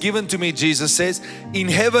is given to me, Jesus says, in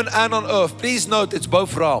heaven and on earth. Please note, it's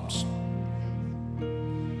both realms.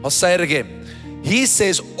 I'll say it again. He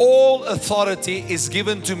says, all authority is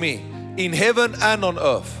given to me in heaven and on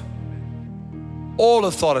earth. All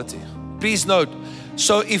authority. Please note.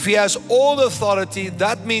 So if he has all authority,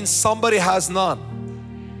 that means somebody has none.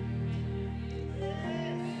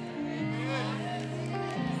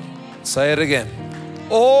 Say it again.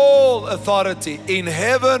 All authority in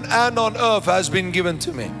heaven and on earth has been given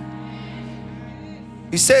to me.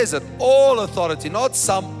 He says it, all authority, not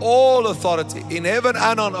some, all authority in heaven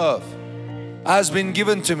and on earth has been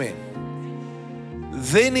given to me.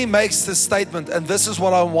 Then he makes the statement, and this is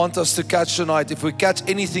what I want us to catch tonight. If we catch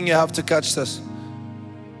anything, you have to catch this.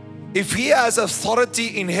 If he has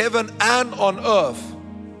authority in heaven and on earth,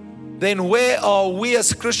 then where are we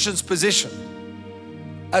as Christians positioned?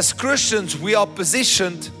 As Christians, we are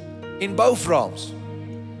positioned in both realms.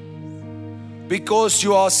 Because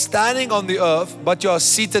you are standing on the earth, but you are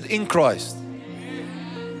seated in Christ.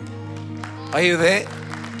 Are you there?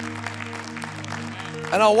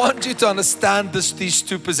 And I want you to understand these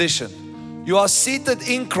two positions. You are seated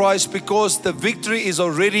in Christ because the victory is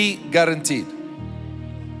already guaranteed.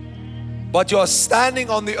 But you are standing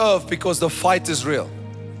on the earth because the fight is real.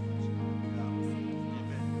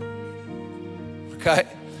 Okay?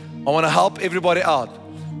 I want to help everybody out.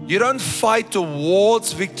 You don't fight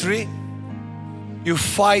towards victory. You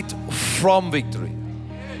fight from victory.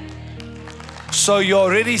 So you're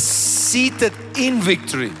already seated in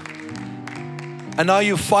victory. And now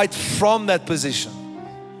you fight from that position.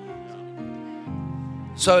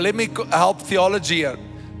 So let me help theology here.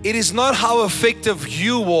 It is not how effective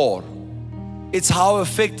you war. It's how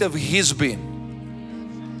effective He's been.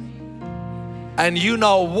 And you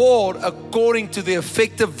now war according to the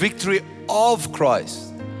effective victory of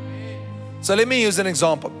Christ. So let me use an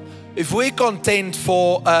example. If we contend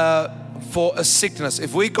for a sickness,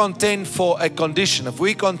 if we contend for a condition, if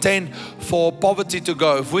we contend for poverty to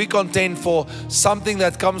go, if we contend for something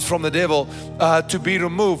that comes from the devil to be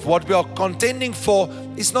removed, what we are contending for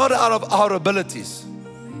is not out of our abilities.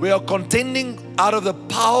 We are contending out of the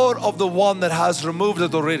power of the one that has removed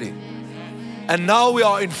it already. And now we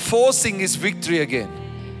are enforcing His victory again.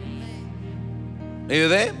 Are you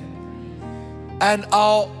there? And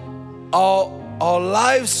our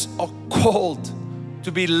lives are called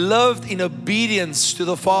to be lived in obedience to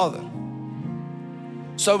the Father.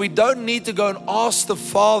 So we don't need to go and ask the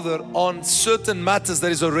Father on certain matters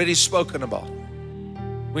that is already spoken about.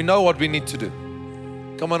 We know what we need to do.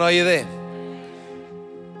 Come on, are you there?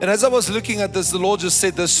 And as I was looking at this, the Lord just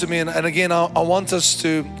said this to me, and again, I want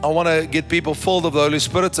to get people filled of the Holy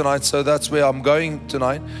Spirit tonight, so that's where I'm going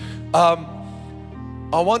tonight.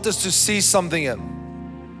 I want us to see something here.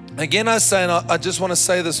 Again, I say, and I just want to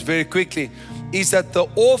say this very quickly, is that the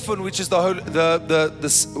orphan, which is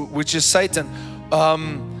which is Satan.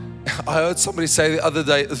 I heard somebody say the other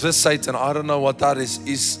day, this Satan, I don't know what that is.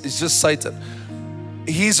 It's just Satan.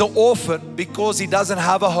 He's an orphan because he doesn't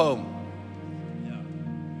have a home.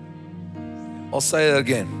 I'll say it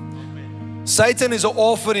again. Satan is an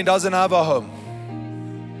orphan, he doesn't have a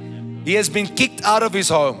home. He has been kicked out of his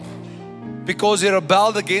home because he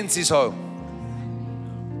rebelled against his home.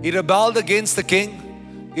 He rebelled against the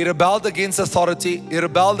king. He rebelled against authority. He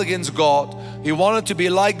rebelled against God. He wanted to be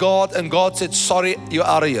like God, and God said, sorry, you're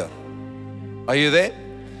out of here. Are you there?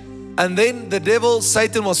 And then the devil,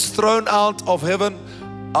 Satan, was thrown out of heaven,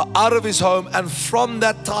 out of his home, and from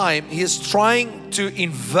that time he is trying to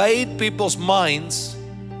invade people's minds,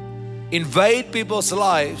 invade people's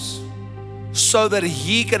lives, so that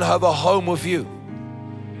he can have a home with you.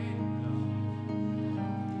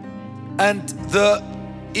 And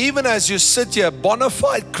even as you sit here, bona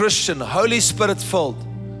fide Christian, Holy Spirit filled,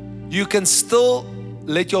 you can still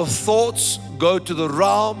let your thoughts go to the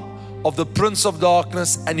realm of the Prince of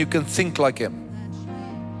Darkness, and you can think like him.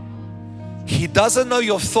 He doesn't know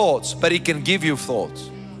your thoughts, but he can give you thoughts.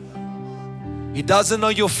 He doesn't know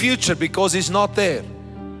your future because he's not there.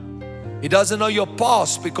 He doesn't know your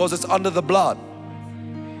past because it's under the blood.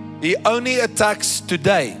 He only attacks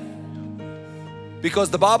today. Because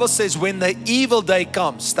the Bible says when the evil day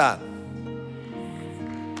comes, stand.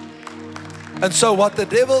 And so what the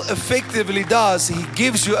devil effectively does, he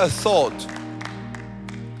gives you a thought.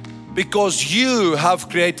 Because you have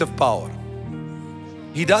creative power.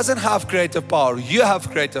 He doesn't have creative power. You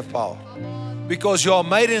have creative power. Because you are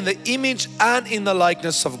made in the image and in the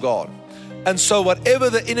likeness of God. And so whatever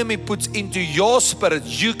the enemy puts into your spirit,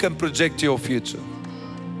 you can project your future.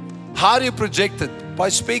 How do you project it? By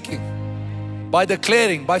speaking. By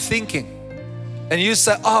declaring, by thinking. And you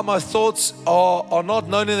say, my thoughts are not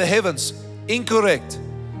known in the heavens. Incorrect.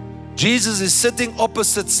 Jesus is sitting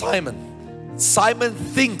opposite Simon. Simon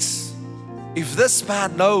thinks, if this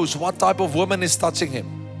man knows what type of woman is touching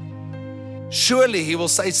him, surely he will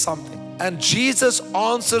say something. And Jesus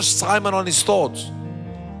answers Simon on his thoughts.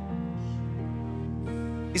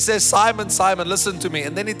 He says, Simon, Simon, listen to me.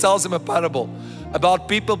 And then he tells him a parable about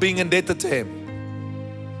people being indebted to him.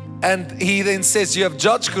 And he then says, you have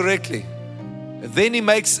judged correctly. Then he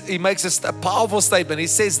makes a powerful statement. He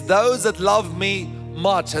says, those that love me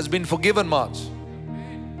much has been forgiven much.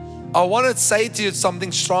 I want to say to you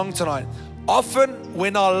something strong tonight. Often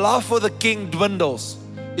when our love for the King dwindles,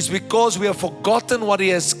 it's because we have forgotten what he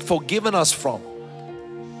has forgiven us from.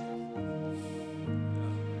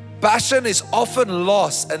 Passion is often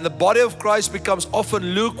lost, and the body of Christ becomes often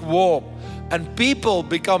lukewarm. And people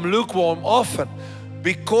become lukewarm often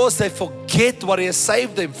because they forget what he has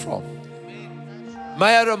saved them from.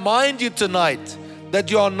 May I remind you tonight that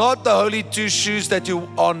you are not the holy two shoes that you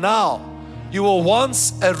are now. You were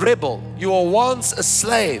once a rebel. You were once a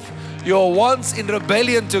slave. You were once in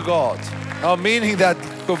rebellion to God. Now, meaning that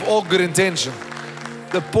with all good intention.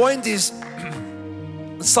 The point is,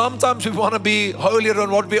 sometimes we want to be holier than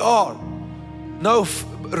what we are. No,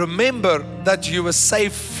 remember that you were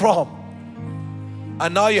saved from.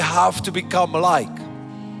 And now you have to become like.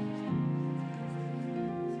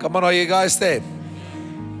 Come on, are you guys there?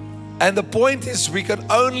 And the point is, we can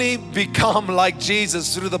only become like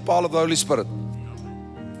Jesus through the power of the Holy Spirit.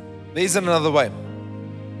 There isn't another way.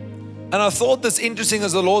 And I thought this interesting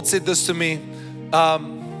as the Lord said this to me,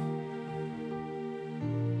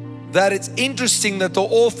 that it's interesting that the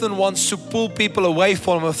orphan wants to pull people away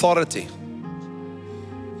from authority.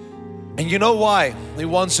 And you know why he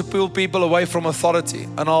wants to pull people away from authority?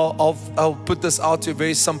 And I'll put this out to you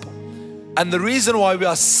very simple. And the reason why we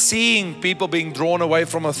are seeing people being drawn away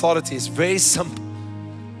from authority is very simple.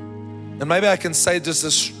 And maybe I can say just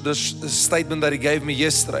this statement that he gave me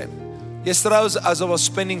yesterday. Yesterday, as I was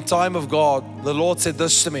spending time with God, the Lord said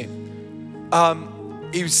this to me.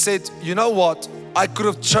 He said, you know what? I could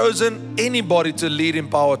have chosen anybody to lead in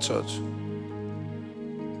Power Church.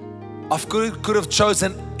 I could have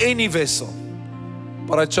chosen any vessel,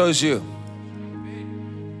 but I chose you.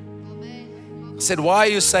 I said, why are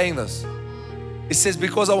you saying this? He says,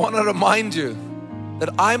 because I want to remind you that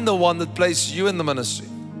I'm the one that placed you in the ministry.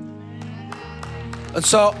 And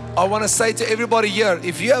so I want to say to everybody here,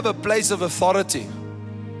 if you have a place of authority,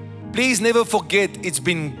 please never forget it's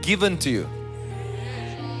been given to you.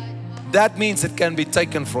 That means it can be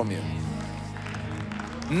taken from you.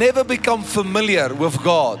 Never become familiar with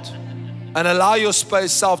God and allow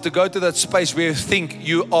yourself to go to that space where you think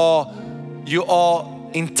you are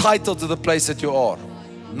entitled to the place that you are.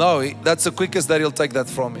 No, that's the quickest that He'll take that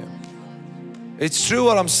from you. It's true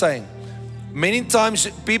what I'm saying. Many times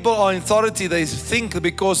people are in authority, they think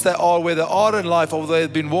because they are where they are in life, or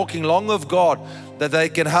they've been walking long with God, that they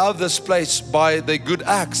can have this place by their good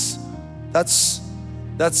acts. That's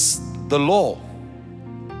the law.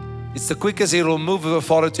 It's the quickest He will move the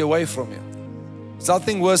authority away from you. It's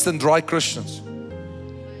nothing worse than dry Christians.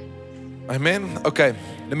 Amen? Okay,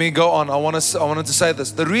 let me go on. I wanted to say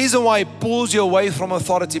this. The reason why He pulls you away from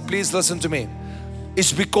authority, please listen to me,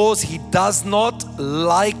 is because He does not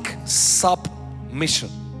like submission.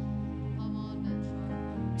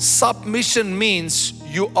 Submission means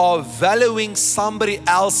you are valuing somebody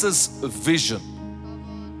else's vision.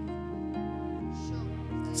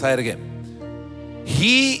 Say it again.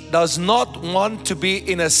 He does not want to be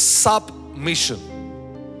in a submission.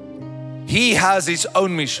 He has His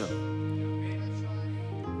own mission.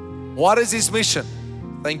 What is His mission?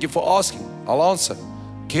 Thank you for asking. I'll answer.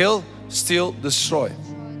 Kill, steal, destroy.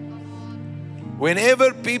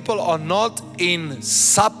 Whenever people are not in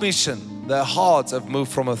submission, their hearts have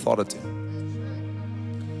moved from authority.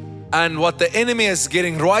 And what the enemy is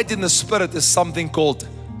getting right in the spirit is something called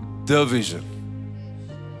division.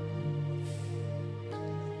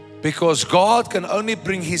 Because God can only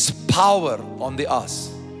bring His power on the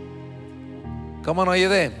us. Come on, are you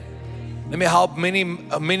there? Let me help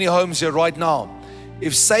many homes here right now.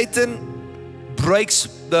 If Satan breaks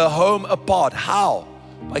the home apart, how?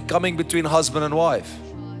 By coming between husband and wife.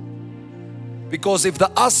 Because if the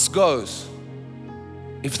us goes,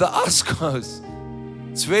 it's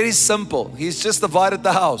very simple. He's just divided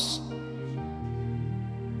the house.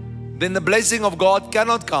 Then the blessing of God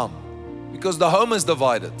cannot come because the home is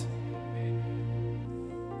divided.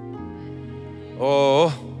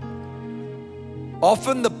 Oh,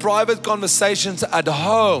 often the private conversations at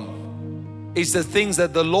home is the things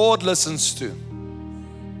that the Lord listens to.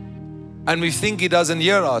 And we think He doesn't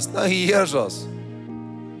hear us. No, He hears us.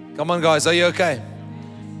 Come on guys, are you okay?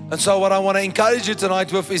 And so what I want to encourage you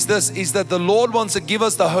tonight with is this, is that the Lord wants to give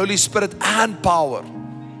us the Holy Spirit and power.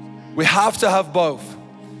 We have to have both.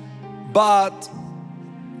 But,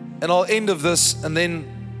 and I'll end of this and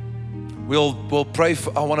then we'll pray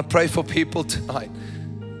for, I want to pray for people tonight.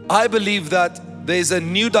 I believe that there's a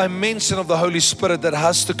new dimension of the Holy Spirit that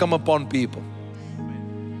has to come upon people.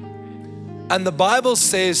 And the Bible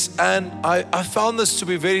says, and I found this to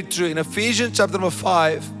be very true, in Ephesians chapter number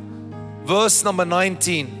 5, verse number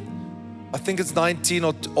 19. I think it's 19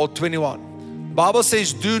 or 21. The Bible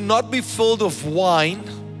says, do not be filled with wine,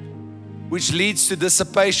 which leads to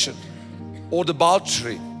dissipation or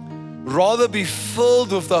debauchery. Rather be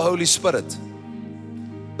filled with the Holy Spirit.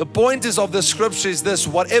 The point is of the scripture is this: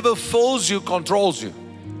 whatever fills you controls you.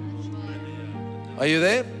 Are you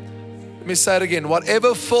there? Let me say it again.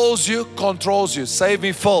 Whatever fills you controls you. Save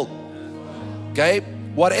me full. Okay?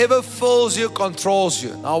 Whatever fills you controls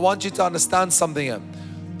you. Now I want you to understand something here.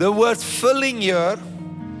 The word filling here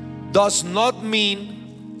does not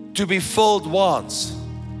mean to be filled once.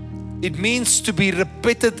 It means to be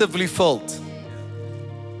repetitively filled.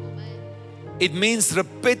 It means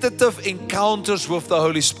repetitive encounters with the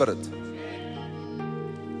Holy Spirit.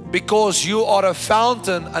 Because you are a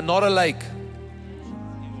fountain and not a lake.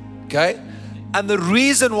 Okay? And the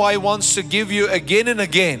reason why He wants to give you again and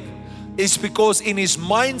again is because in His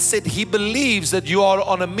mindset, He believes that you are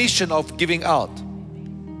on a mission of giving out.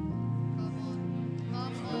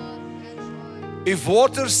 If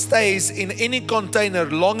water stays in any container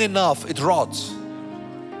long enough, it rots.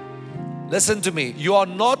 Listen to me. You are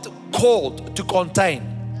not called to contain.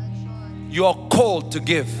 You are called to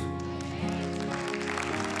give.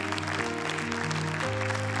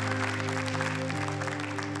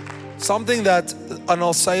 Something that, and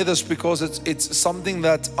I'll say this because it's something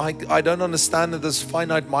that I don't understand in this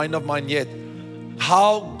finite mind of mine yet.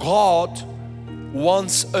 How God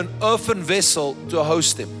wants an earthen vessel to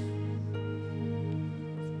host Him.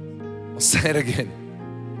 I'll say it again.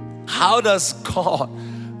 How does God,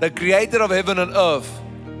 the creator of heaven and earth,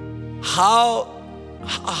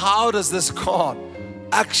 how does this God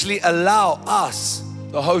actually allow us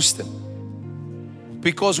to host Him?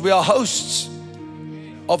 Because we are hosts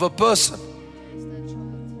of a person.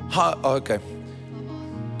 Okay.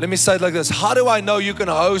 Let me say it like this. How do I know you can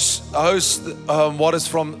host what is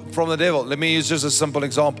from the devil? Let me use just a simple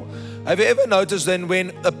example. Have you ever noticed then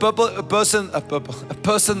when a person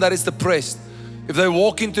that is depressed, if they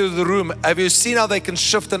walk into the room, have you seen how they can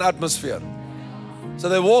shift an atmosphere? So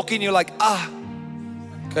they walk in, you're like,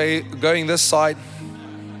 okay, going this side.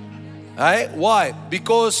 Right? Why?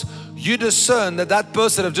 Because you discern that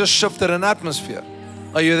person have just shifted an atmosphere.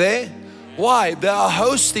 Are you there? Why? They are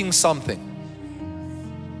hosting something.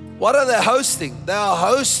 What are they hosting? They are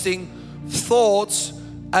hosting thoughts,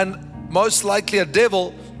 and most likely a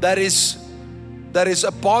devil that is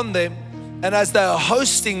upon them. And as they are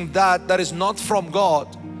hosting that is not from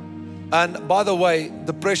God. And by the way,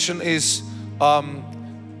 depression is, let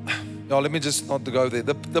me just not go there.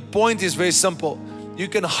 The point is very simple. You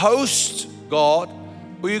can host God,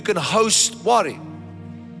 or you can host worry.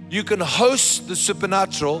 You can host the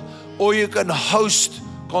supernatural, or you can host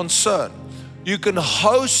concern. You can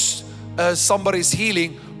host somebody's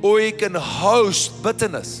healing, or you can host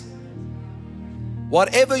bitterness.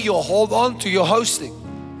 Whatever you hold on to, you're hosting.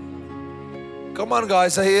 Come on,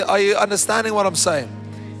 guys, are you understanding what I'm saying?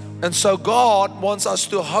 And so God wants us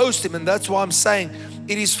to host Him, and that's why I'm saying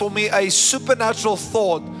it is for me a supernatural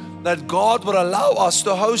thought that God would allow us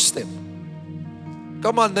to host Him.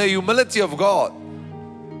 Come on, the humility of God.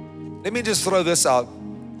 Let me just throw this out,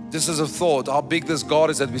 just as a thought, how big this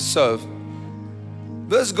God is that we serve.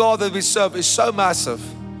 This God that we serve is so massive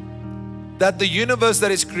that the universe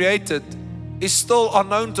that is created is still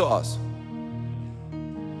unknown to us.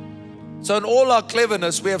 So in all our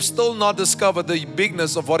cleverness, we have still not discovered the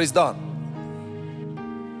bigness of what He's done.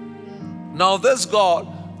 Now this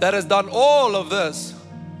God that has done all of this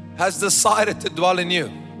has decided to dwell in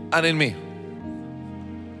you and in me.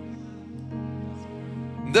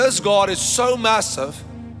 This God is so massive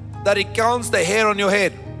that He counts the hair on your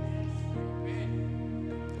head.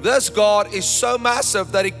 This God is so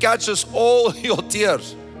massive that He catches all your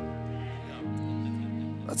tears.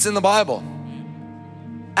 That's in the Bible.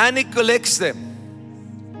 And He collects them.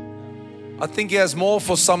 I think He has more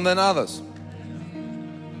for some than others.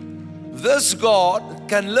 This God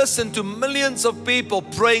can listen to millions of people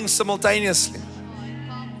praying simultaneously.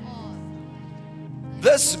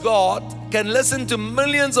 This God can listen to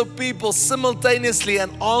millions of people simultaneously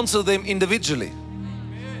and answer them individually.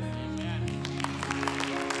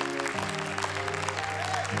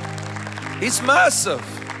 He's massive.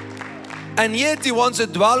 And yet He wants to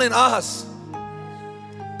dwell in us.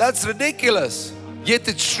 That's ridiculous. Yet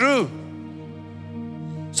it's true.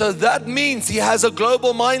 So that means He has a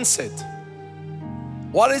global mindset.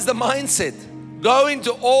 What is the mindset? Go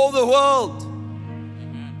into all the world.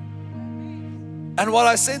 And what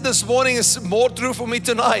I said this morning is more true for me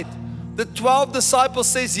tonight. The 12 disciples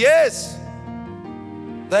says yes.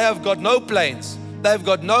 They have got no planes. They've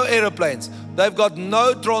got no aeroplanes. They've got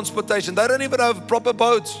no transportation. They don't even have proper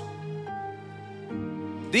boats.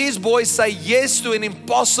 These boys say yes to an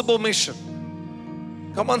impossible mission.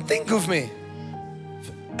 Come on, think of me.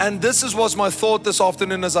 And this was my thought this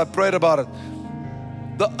afternoon as I prayed about it.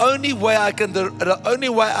 The only way I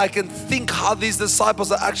can think how these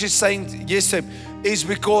disciples are actually saying yes to Him is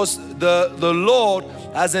because the Lord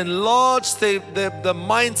has enlarged the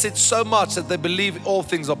mindset so much that they believe all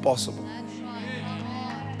things are possible.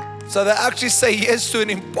 So they actually say yes to an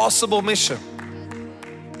impossible mission.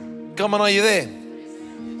 Come on, are you there?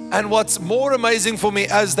 And what's more amazing for me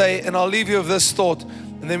and I'll leave you with this thought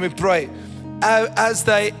and then we pray. As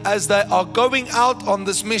they are going out on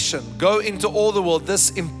this mission, go into all the world,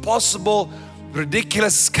 this impossible,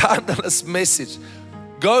 ridiculous, scandalous message.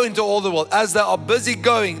 Go into all the world. As they are busy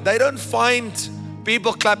going, they don't find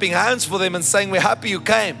people clapping hands for them and saying, we're happy you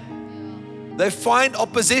came. They find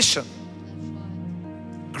opposition.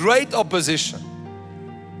 Great opposition.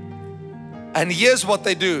 And here's what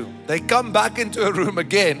they do. They come back into a room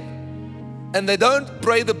again and they don't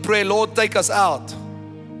pray the prayer, Lord, take us out.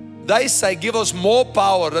 They say, give us more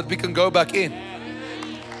power that we can go back in.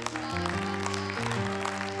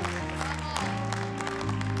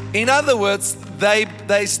 In other words,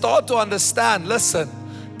 they start to understand, listen,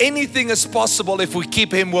 anything is possible if we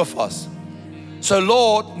keep Him with us. So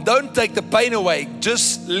Lord, don't take the pain away.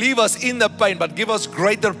 Just leave us in the pain, but give us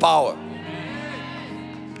greater power.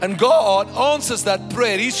 And God answers that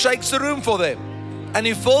prayer. He shakes the room for them. And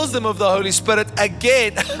He fills them with the Holy Spirit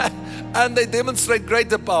again. And they demonstrate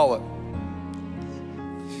greater power.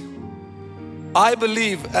 I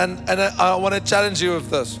believe, and I want to challenge you with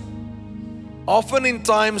this. Often in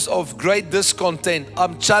times of great discontent,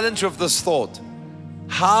 I'm challenged with this thought.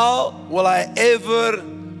 How will I ever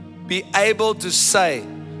be able to say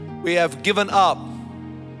we have given up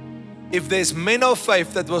if there's men of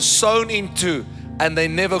faith that was sown into and they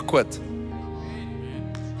never quit?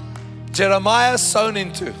 Jeremiah sown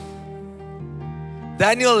into.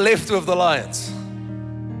 Daniel left with the lions.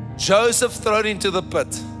 Joseph thrown into the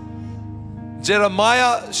pit.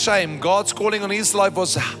 Jeremiah, shame. God's calling on his life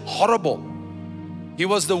was horrible. He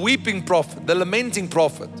was the weeping prophet, the lamenting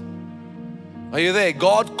prophet. Are you there?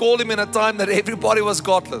 God called him in a time that everybody was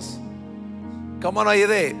godless. Come on, are you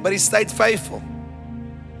there? But he stayed faithful.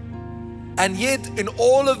 And yet, in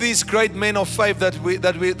all of these great men of faith that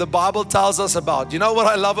the Bible tells us about, you know what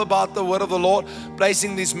I love about the word of the Lord,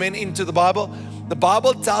 placing these men into the Bible? The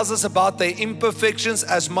Bible tells us about their imperfections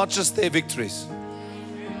as much as their victories.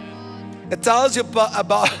 It tells you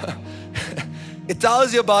about it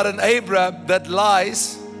tells you about an Abraham that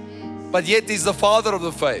lies, but yet he's the father of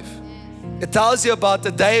the faith. It tells you about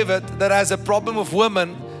the David that has a problem with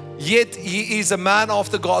women, yet he is a man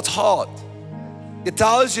after God's heart. It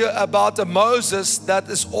tells you about a Moses that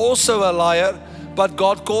is also a liar, but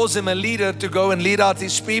God calls him a leader to go and lead out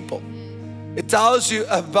his people. It tells you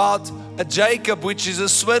about a Jacob, which is a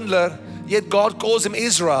swindler, yet God calls him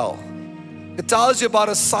Israel. It tells you about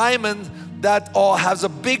a Simon that has a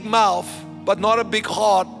big mouth, but not a big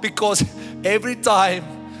heart, because every time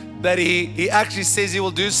that he actually says he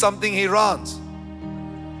will do something, he runs.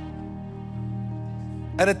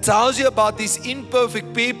 And it tells you about these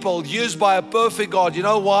imperfect people used by a perfect God. You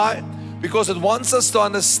know why? Because it wants us to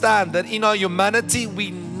understand that in our humanity,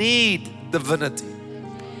 we need divinity.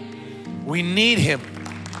 We need Him.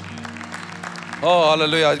 Oh,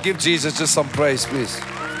 hallelujah. Give Jesus just some praise, please.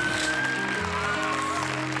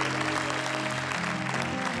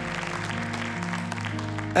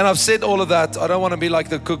 And I've said all of that. I don't want to be like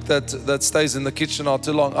the cook that stays in the kitchen all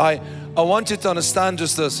too long. I want you to understand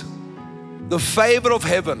just this. The favor of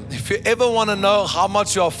heaven. If you ever want to know how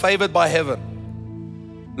much you are favored by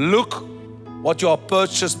heaven, look what you are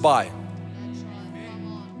purchased by.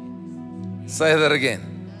 Say that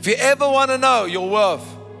again. If you ever want to know your worth,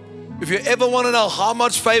 if you ever want to know how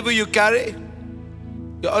much favor you carry,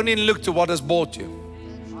 you only look to what has bought you.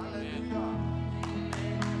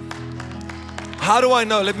 How do I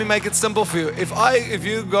know? Let me make it simple for you. If I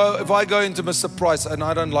go into Mr. Price, and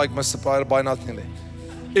I don't like Mr. Price, I buy nothing there.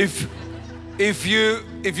 If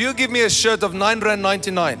you give me a shirt of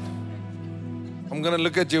R9.99, I'm gonna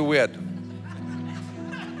look at you weird.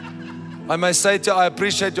 I may say to you, I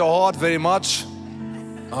appreciate your heart very much,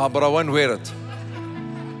 but I won't wear it.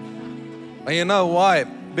 And you know why?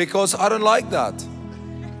 Because I don't like that.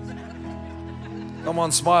 Come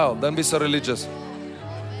on, smile. Don't be so religious.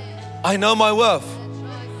 I know my worth.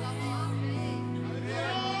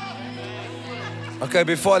 Okay,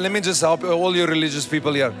 let me just help all you religious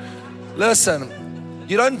people here. Listen,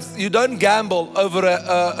 you don't gamble over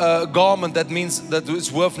a garment that means that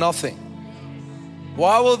it's worth nothing.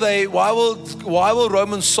 Why will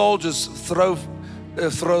Roman soldiers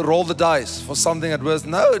roll the dice for something that was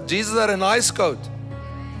no? Jesus had a nice coat.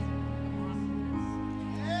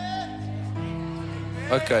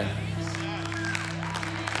 Okay.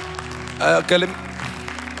 Okay,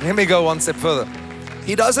 let me go one step further.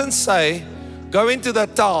 He doesn't say, go into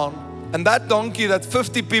that town and that donkey that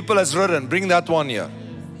 50 people has ridden, bring that one here.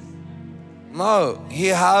 No, he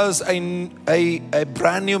has a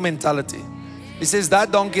brand new mentality. He says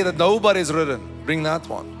that donkey that nobody's ridden, bring that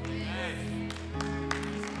one.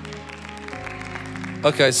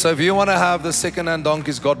 Okay, so if you want to have the second-hand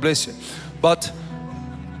donkeys, God bless you. But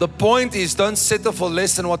the point is, don't settle for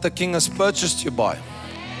less than what the King has purchased you by.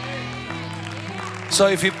 So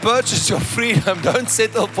if He purchased your freedom, don't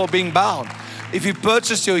settle for being bound. If He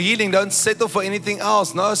purchased your healing, don't settle for anything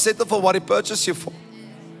else. No, settle for what He purchased you for.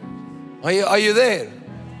 Are you there?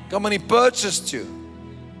 Come on, He purchased you.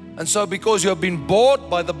 And so because you have been bought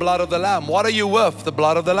by the blood of the Lamb, what are you worth? The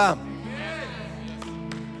blood of the Lamb.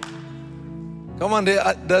 Come on,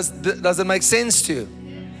 does it make sense to you?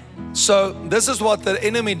 So this is what the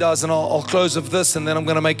enemy does, and I'll close with this, and then I'm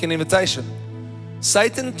going to make an invitation.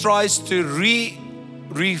 Satan tries to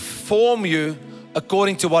reform you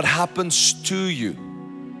according to what happens to you.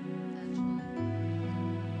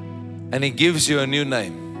 And he gives you a new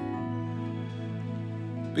name.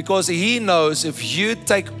 Because he knows if you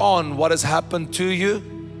take on what has happened to you,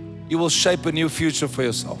 you will shape a new future for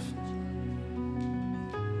yourself.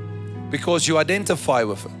 Because you identify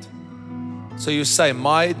with it. So you say,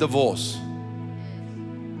 my divorce,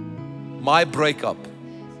 my breakup.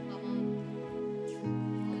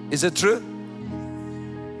 Is it true?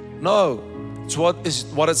 No. It's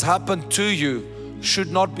what has happened to you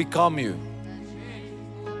should not become you.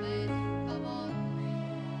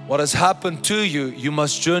 What has happened to you, you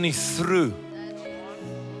must journey through.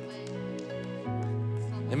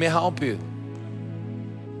 Let me help you.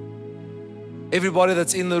 Everybody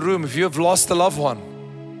that's in the room, if you have lost a loved one,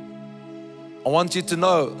 I want you to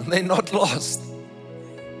know they're not lost.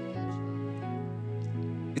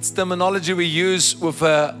 It's terminology we use with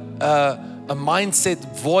a mindset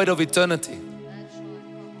void of eternity.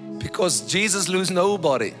 Because Jesus loses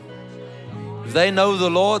nobody. If they know the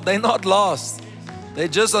Lord, they're not lost. They're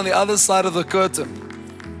just on the other side of the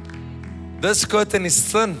curtain. This curtain is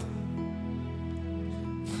thin.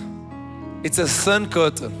 It's a thin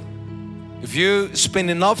curtain. If you spend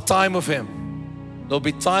enough time with Him, there'll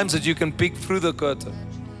be times that you can peek through the curtain.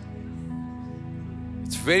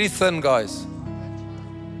 It's very thin, guys.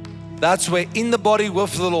 That's where in the body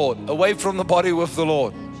with the Lord, away from the body with the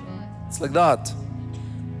Lord. It's like that.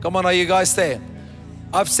 Come on, are you guys there?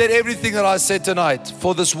 I've said everything that I said tonight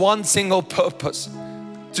for this one single purpose.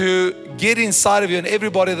 To get inside of you and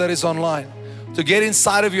everybody that is online. To get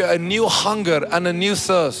inside of you a new hunger and a new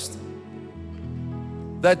thirst.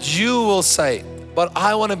 That you will say, but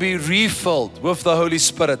I want to be refilled with the Holy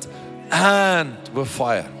Spirit and with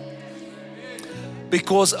fire.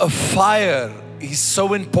 Because a fire is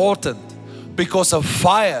so important. Because a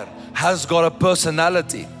fire has got a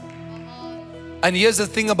personality. And here's the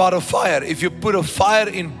thing about a fire. If you put a fire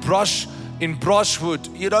in brushwood,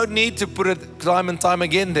 you don't need to put it time and time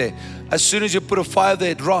again there. As soon as you put a fire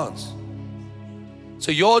there, it runs.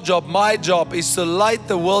 So your job, my job, is to light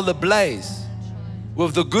the world ablaze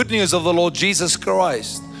with the good news of the Lord Jesus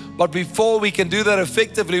Christ. But before we can do that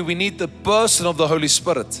effectively, we need the person of the Holy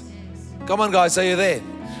Spirit. Come on, guys, are you there?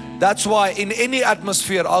 That's why in any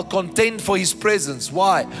atmosphere, I'll contend for His presence.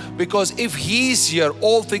 Why? Because if He's here,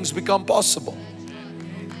 all things become possible.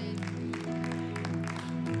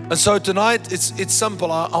 And so tonight, it's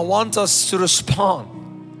simple. I want us to respond.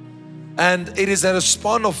 And it is a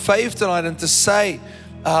response of faith tonight, and to say,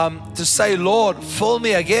 Lord, fill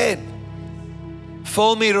me again.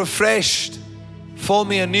 Fill me refreshed. Fill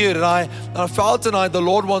me anew. And I felt tonight the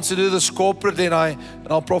Lord wants to do this corporately,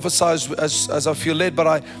 and I'll prophesy as I feel led, but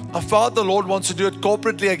I felt the Lord wants to do it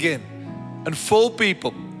corporately again and fill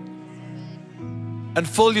people and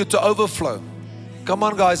fill you to overflow. Come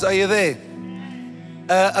on, guys, are you there?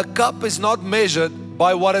 A cup is not measured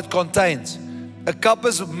by what it contains. A cup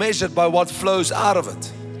is measured by what flows out of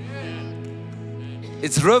it.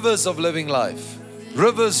 It's rivers of living life,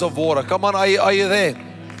 rivers of water. Come on, are you there?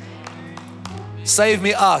 Save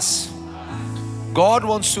me, us. God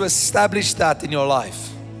wants to establish that in your life.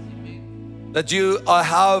 That you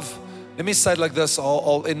have, let me say it like this,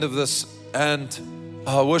 I'll end of this, and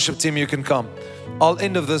worship team, you can come. I'll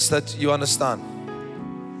end of this that you understand.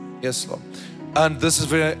 Yes, Lord. And this is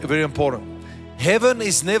very, very important. Heaven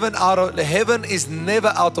is never out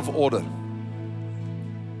of order.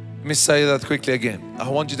 Let me say that quickly again. I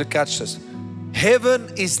want you to catch this. Heaven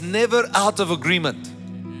is never out of agreement.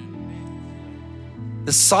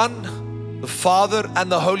 The Son, the Father, and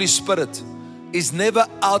the Holy Spirit is never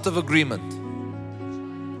out of agreement.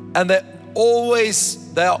 And they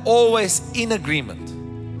are always in agreement.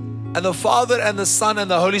 And the Father and the Son and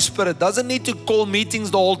the Holy Spirit doesn't need to call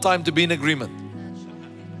meetings the whole time to be in agreement.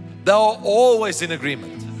 They are always in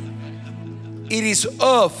agreement. It is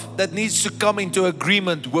earth that needs to come into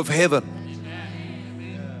agreement with heaven.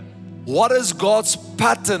 What is God's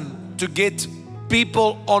pattern to get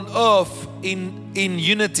people on earth in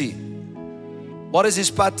unity? What is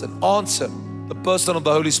His pattern? Answer: the person of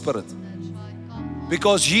the Holy Spirit.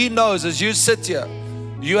 Because He knows as you sit here,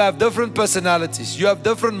 you have different personalities, you have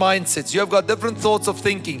different mindsets, you have got different thoughts of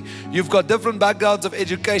thinking, you've got different backgrounds of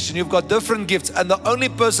education, you've got different gifts, and the only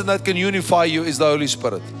person that can unify you is the Holy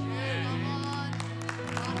Spirit.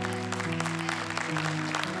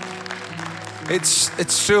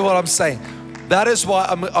 It's true what I'm saying. That is why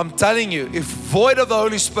I'm telling you, if void of the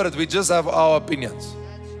Holy Spirit, we just have our opinions.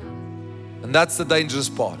 And that's the dangerous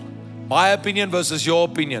part. My opinion versus your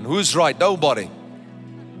opinion. Who's right? Nobody.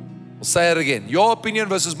 I'll say it again. Your opinion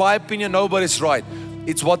versus my opinion, nobody's right.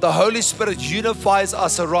 It's what the Holy Spirit unifies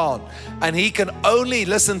us around. And He can only,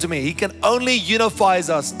 listen to me, He can only unify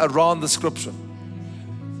us around the Scripture.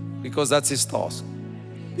 Because that's His task.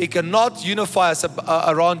 He cannot unify us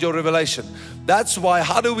around your revelation. That's why,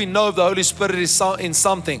 how do we know if the Holy Spirit is in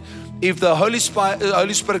something? If the Holy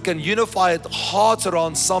Spirit can unify hearts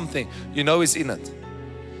around something, you know He's in it.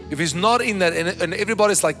 If He's not in that, and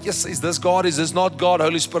everybody's like, yes, is this God? Is this not God?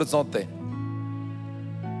 Holy Spirit's not there.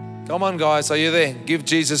 Come on, guys, are you there? Give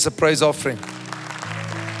Jesus a praise offering.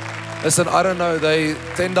 Listen, I don't know,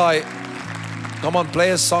 Tendai, come on,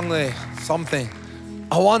 play a song there, something.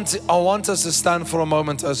 I want us to stand for a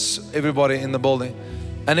moment as everybody in the building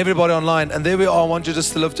and everybody online. And there we are. I want you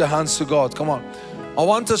just to lift your hands to God. Come on. I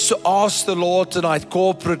want us to ask the Lord tonight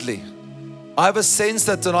corporately. I have a sense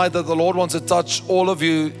that tonight that the Lord wants to touch all of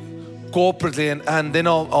you corporately, and then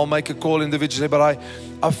I'll make a call individually. But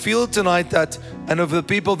I feel tonight that, and of the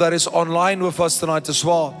people that is online with us tonight as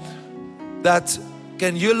well, that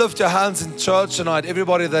can you lift your hands in church tonight,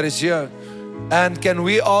 everybody that is here, and can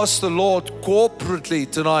we ask the Lord corporately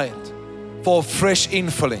tonight for fresh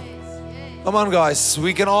infilling? Come on, guys,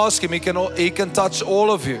 we can ask Him. He can touch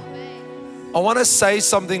all of you. I want to say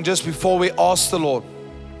something just before we ask the Lord.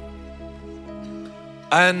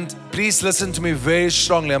 And please listen to me very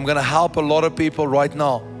strongly. I'm going to help a lot of people right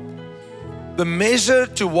now. The measure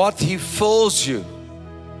to what He fills you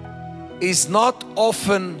is not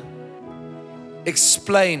often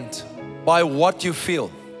explained by what you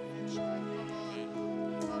feel.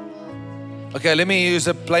 Okay, let me use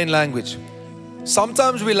a plain language.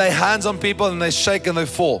 Sometimes we lay hands on people and they shake and they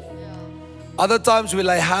fall. Other times we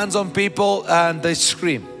lay hands on people and they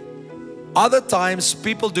scream. Other times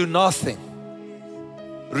people do nothing.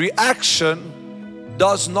 Reaction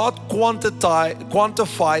does not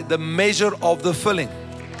quantify the measure of the filling.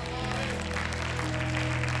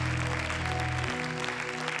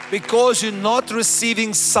 Because you're not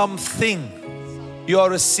receiving something, you are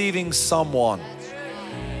receiving someone.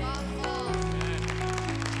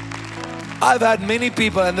 I've had many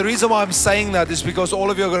people, and the reason why I'm saying that is because all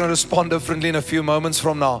of you are going to respond differently in a few moments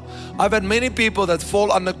from now. I've had many people that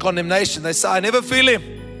fall under condemnation. They say, I never feel Him.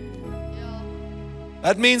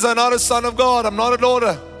 That means I'm not a son of God, I'm not a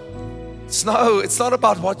daughter. It's not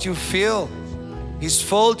about what you feel. He's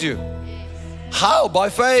filled you. How? By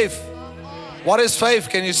faith. What is faith?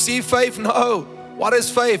 Can you see faith? No. What is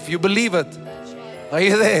faith? You believe it. Are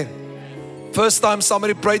you there? First time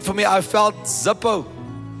somebody prayed for me, I felt Zippo.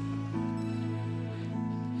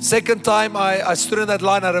 Second time I stood in that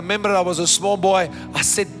line, I remember I was a small boy. I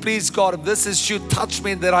said, please God, if this is you, touch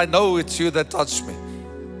me, then I know it's you that touched me.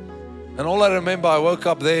 And all I remember, I woke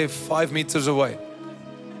up there 5 meters away.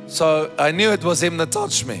 So I knew it was Him that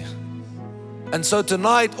touched me. And so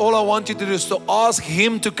tonight, all I want you to do is to ask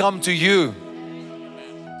Him to come to you.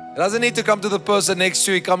 It doesn't need to come to the person next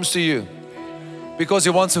to you, He comes to you. Because He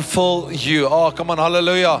wants to fill you. Oh, come on,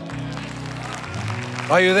 hallelujah.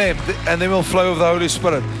 Are you there? And then we'll flow with the Holy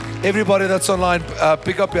Spirit. Everybody that's online,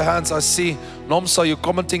 pick up your hands. I see, Nomsa, you're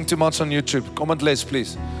commenting too much on YouTube. Comment less,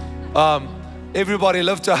 please. Everybody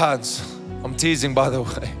lift your hands. I'm teasing, by the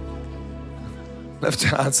way. Lift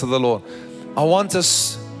your hands to the Lord. I want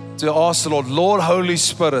us to ask the Lord, Lord, Holy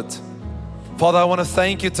Spirit. Father, I want to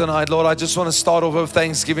thank you tonight. Lord, I just want to start off with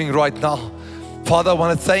thanksgiving right now. Father, I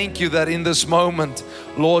want to thank you that in this moment,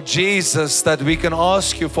 Lord Jesus, that we can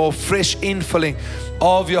ask you for fresh infilling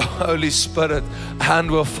of your Holy Spirit and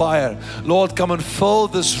with fire. Lord, come and fill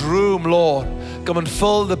this room, Lord. Come and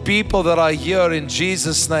fill the people that are here in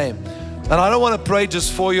Jesus' name. And I don't want to pray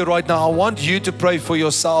just for you right now. I want you to pray for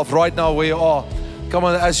yourself right now where you are. Come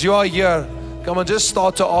on, as you are here, come on, just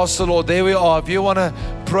start to ask the Lord. There we are. If you want to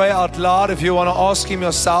pray out loud, if you want to ask Him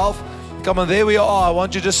yourself, come on, there we are. I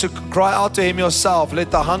want you just to cry out to Him yourself.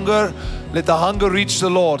 Let the hunger reach the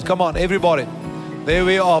Lord. Come on, everybody. There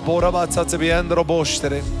we are. Come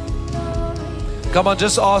on,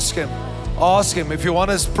 just ask Him. Ask Him. If you want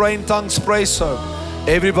to pray in tongues, pray so.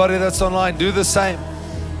 Everybody that's online, do the same.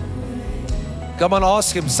 Come on,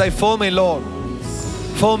 ask Him. Say, fill me, Lord.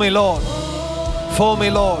 Fill me, Lord. Fill me,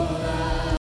 Lord.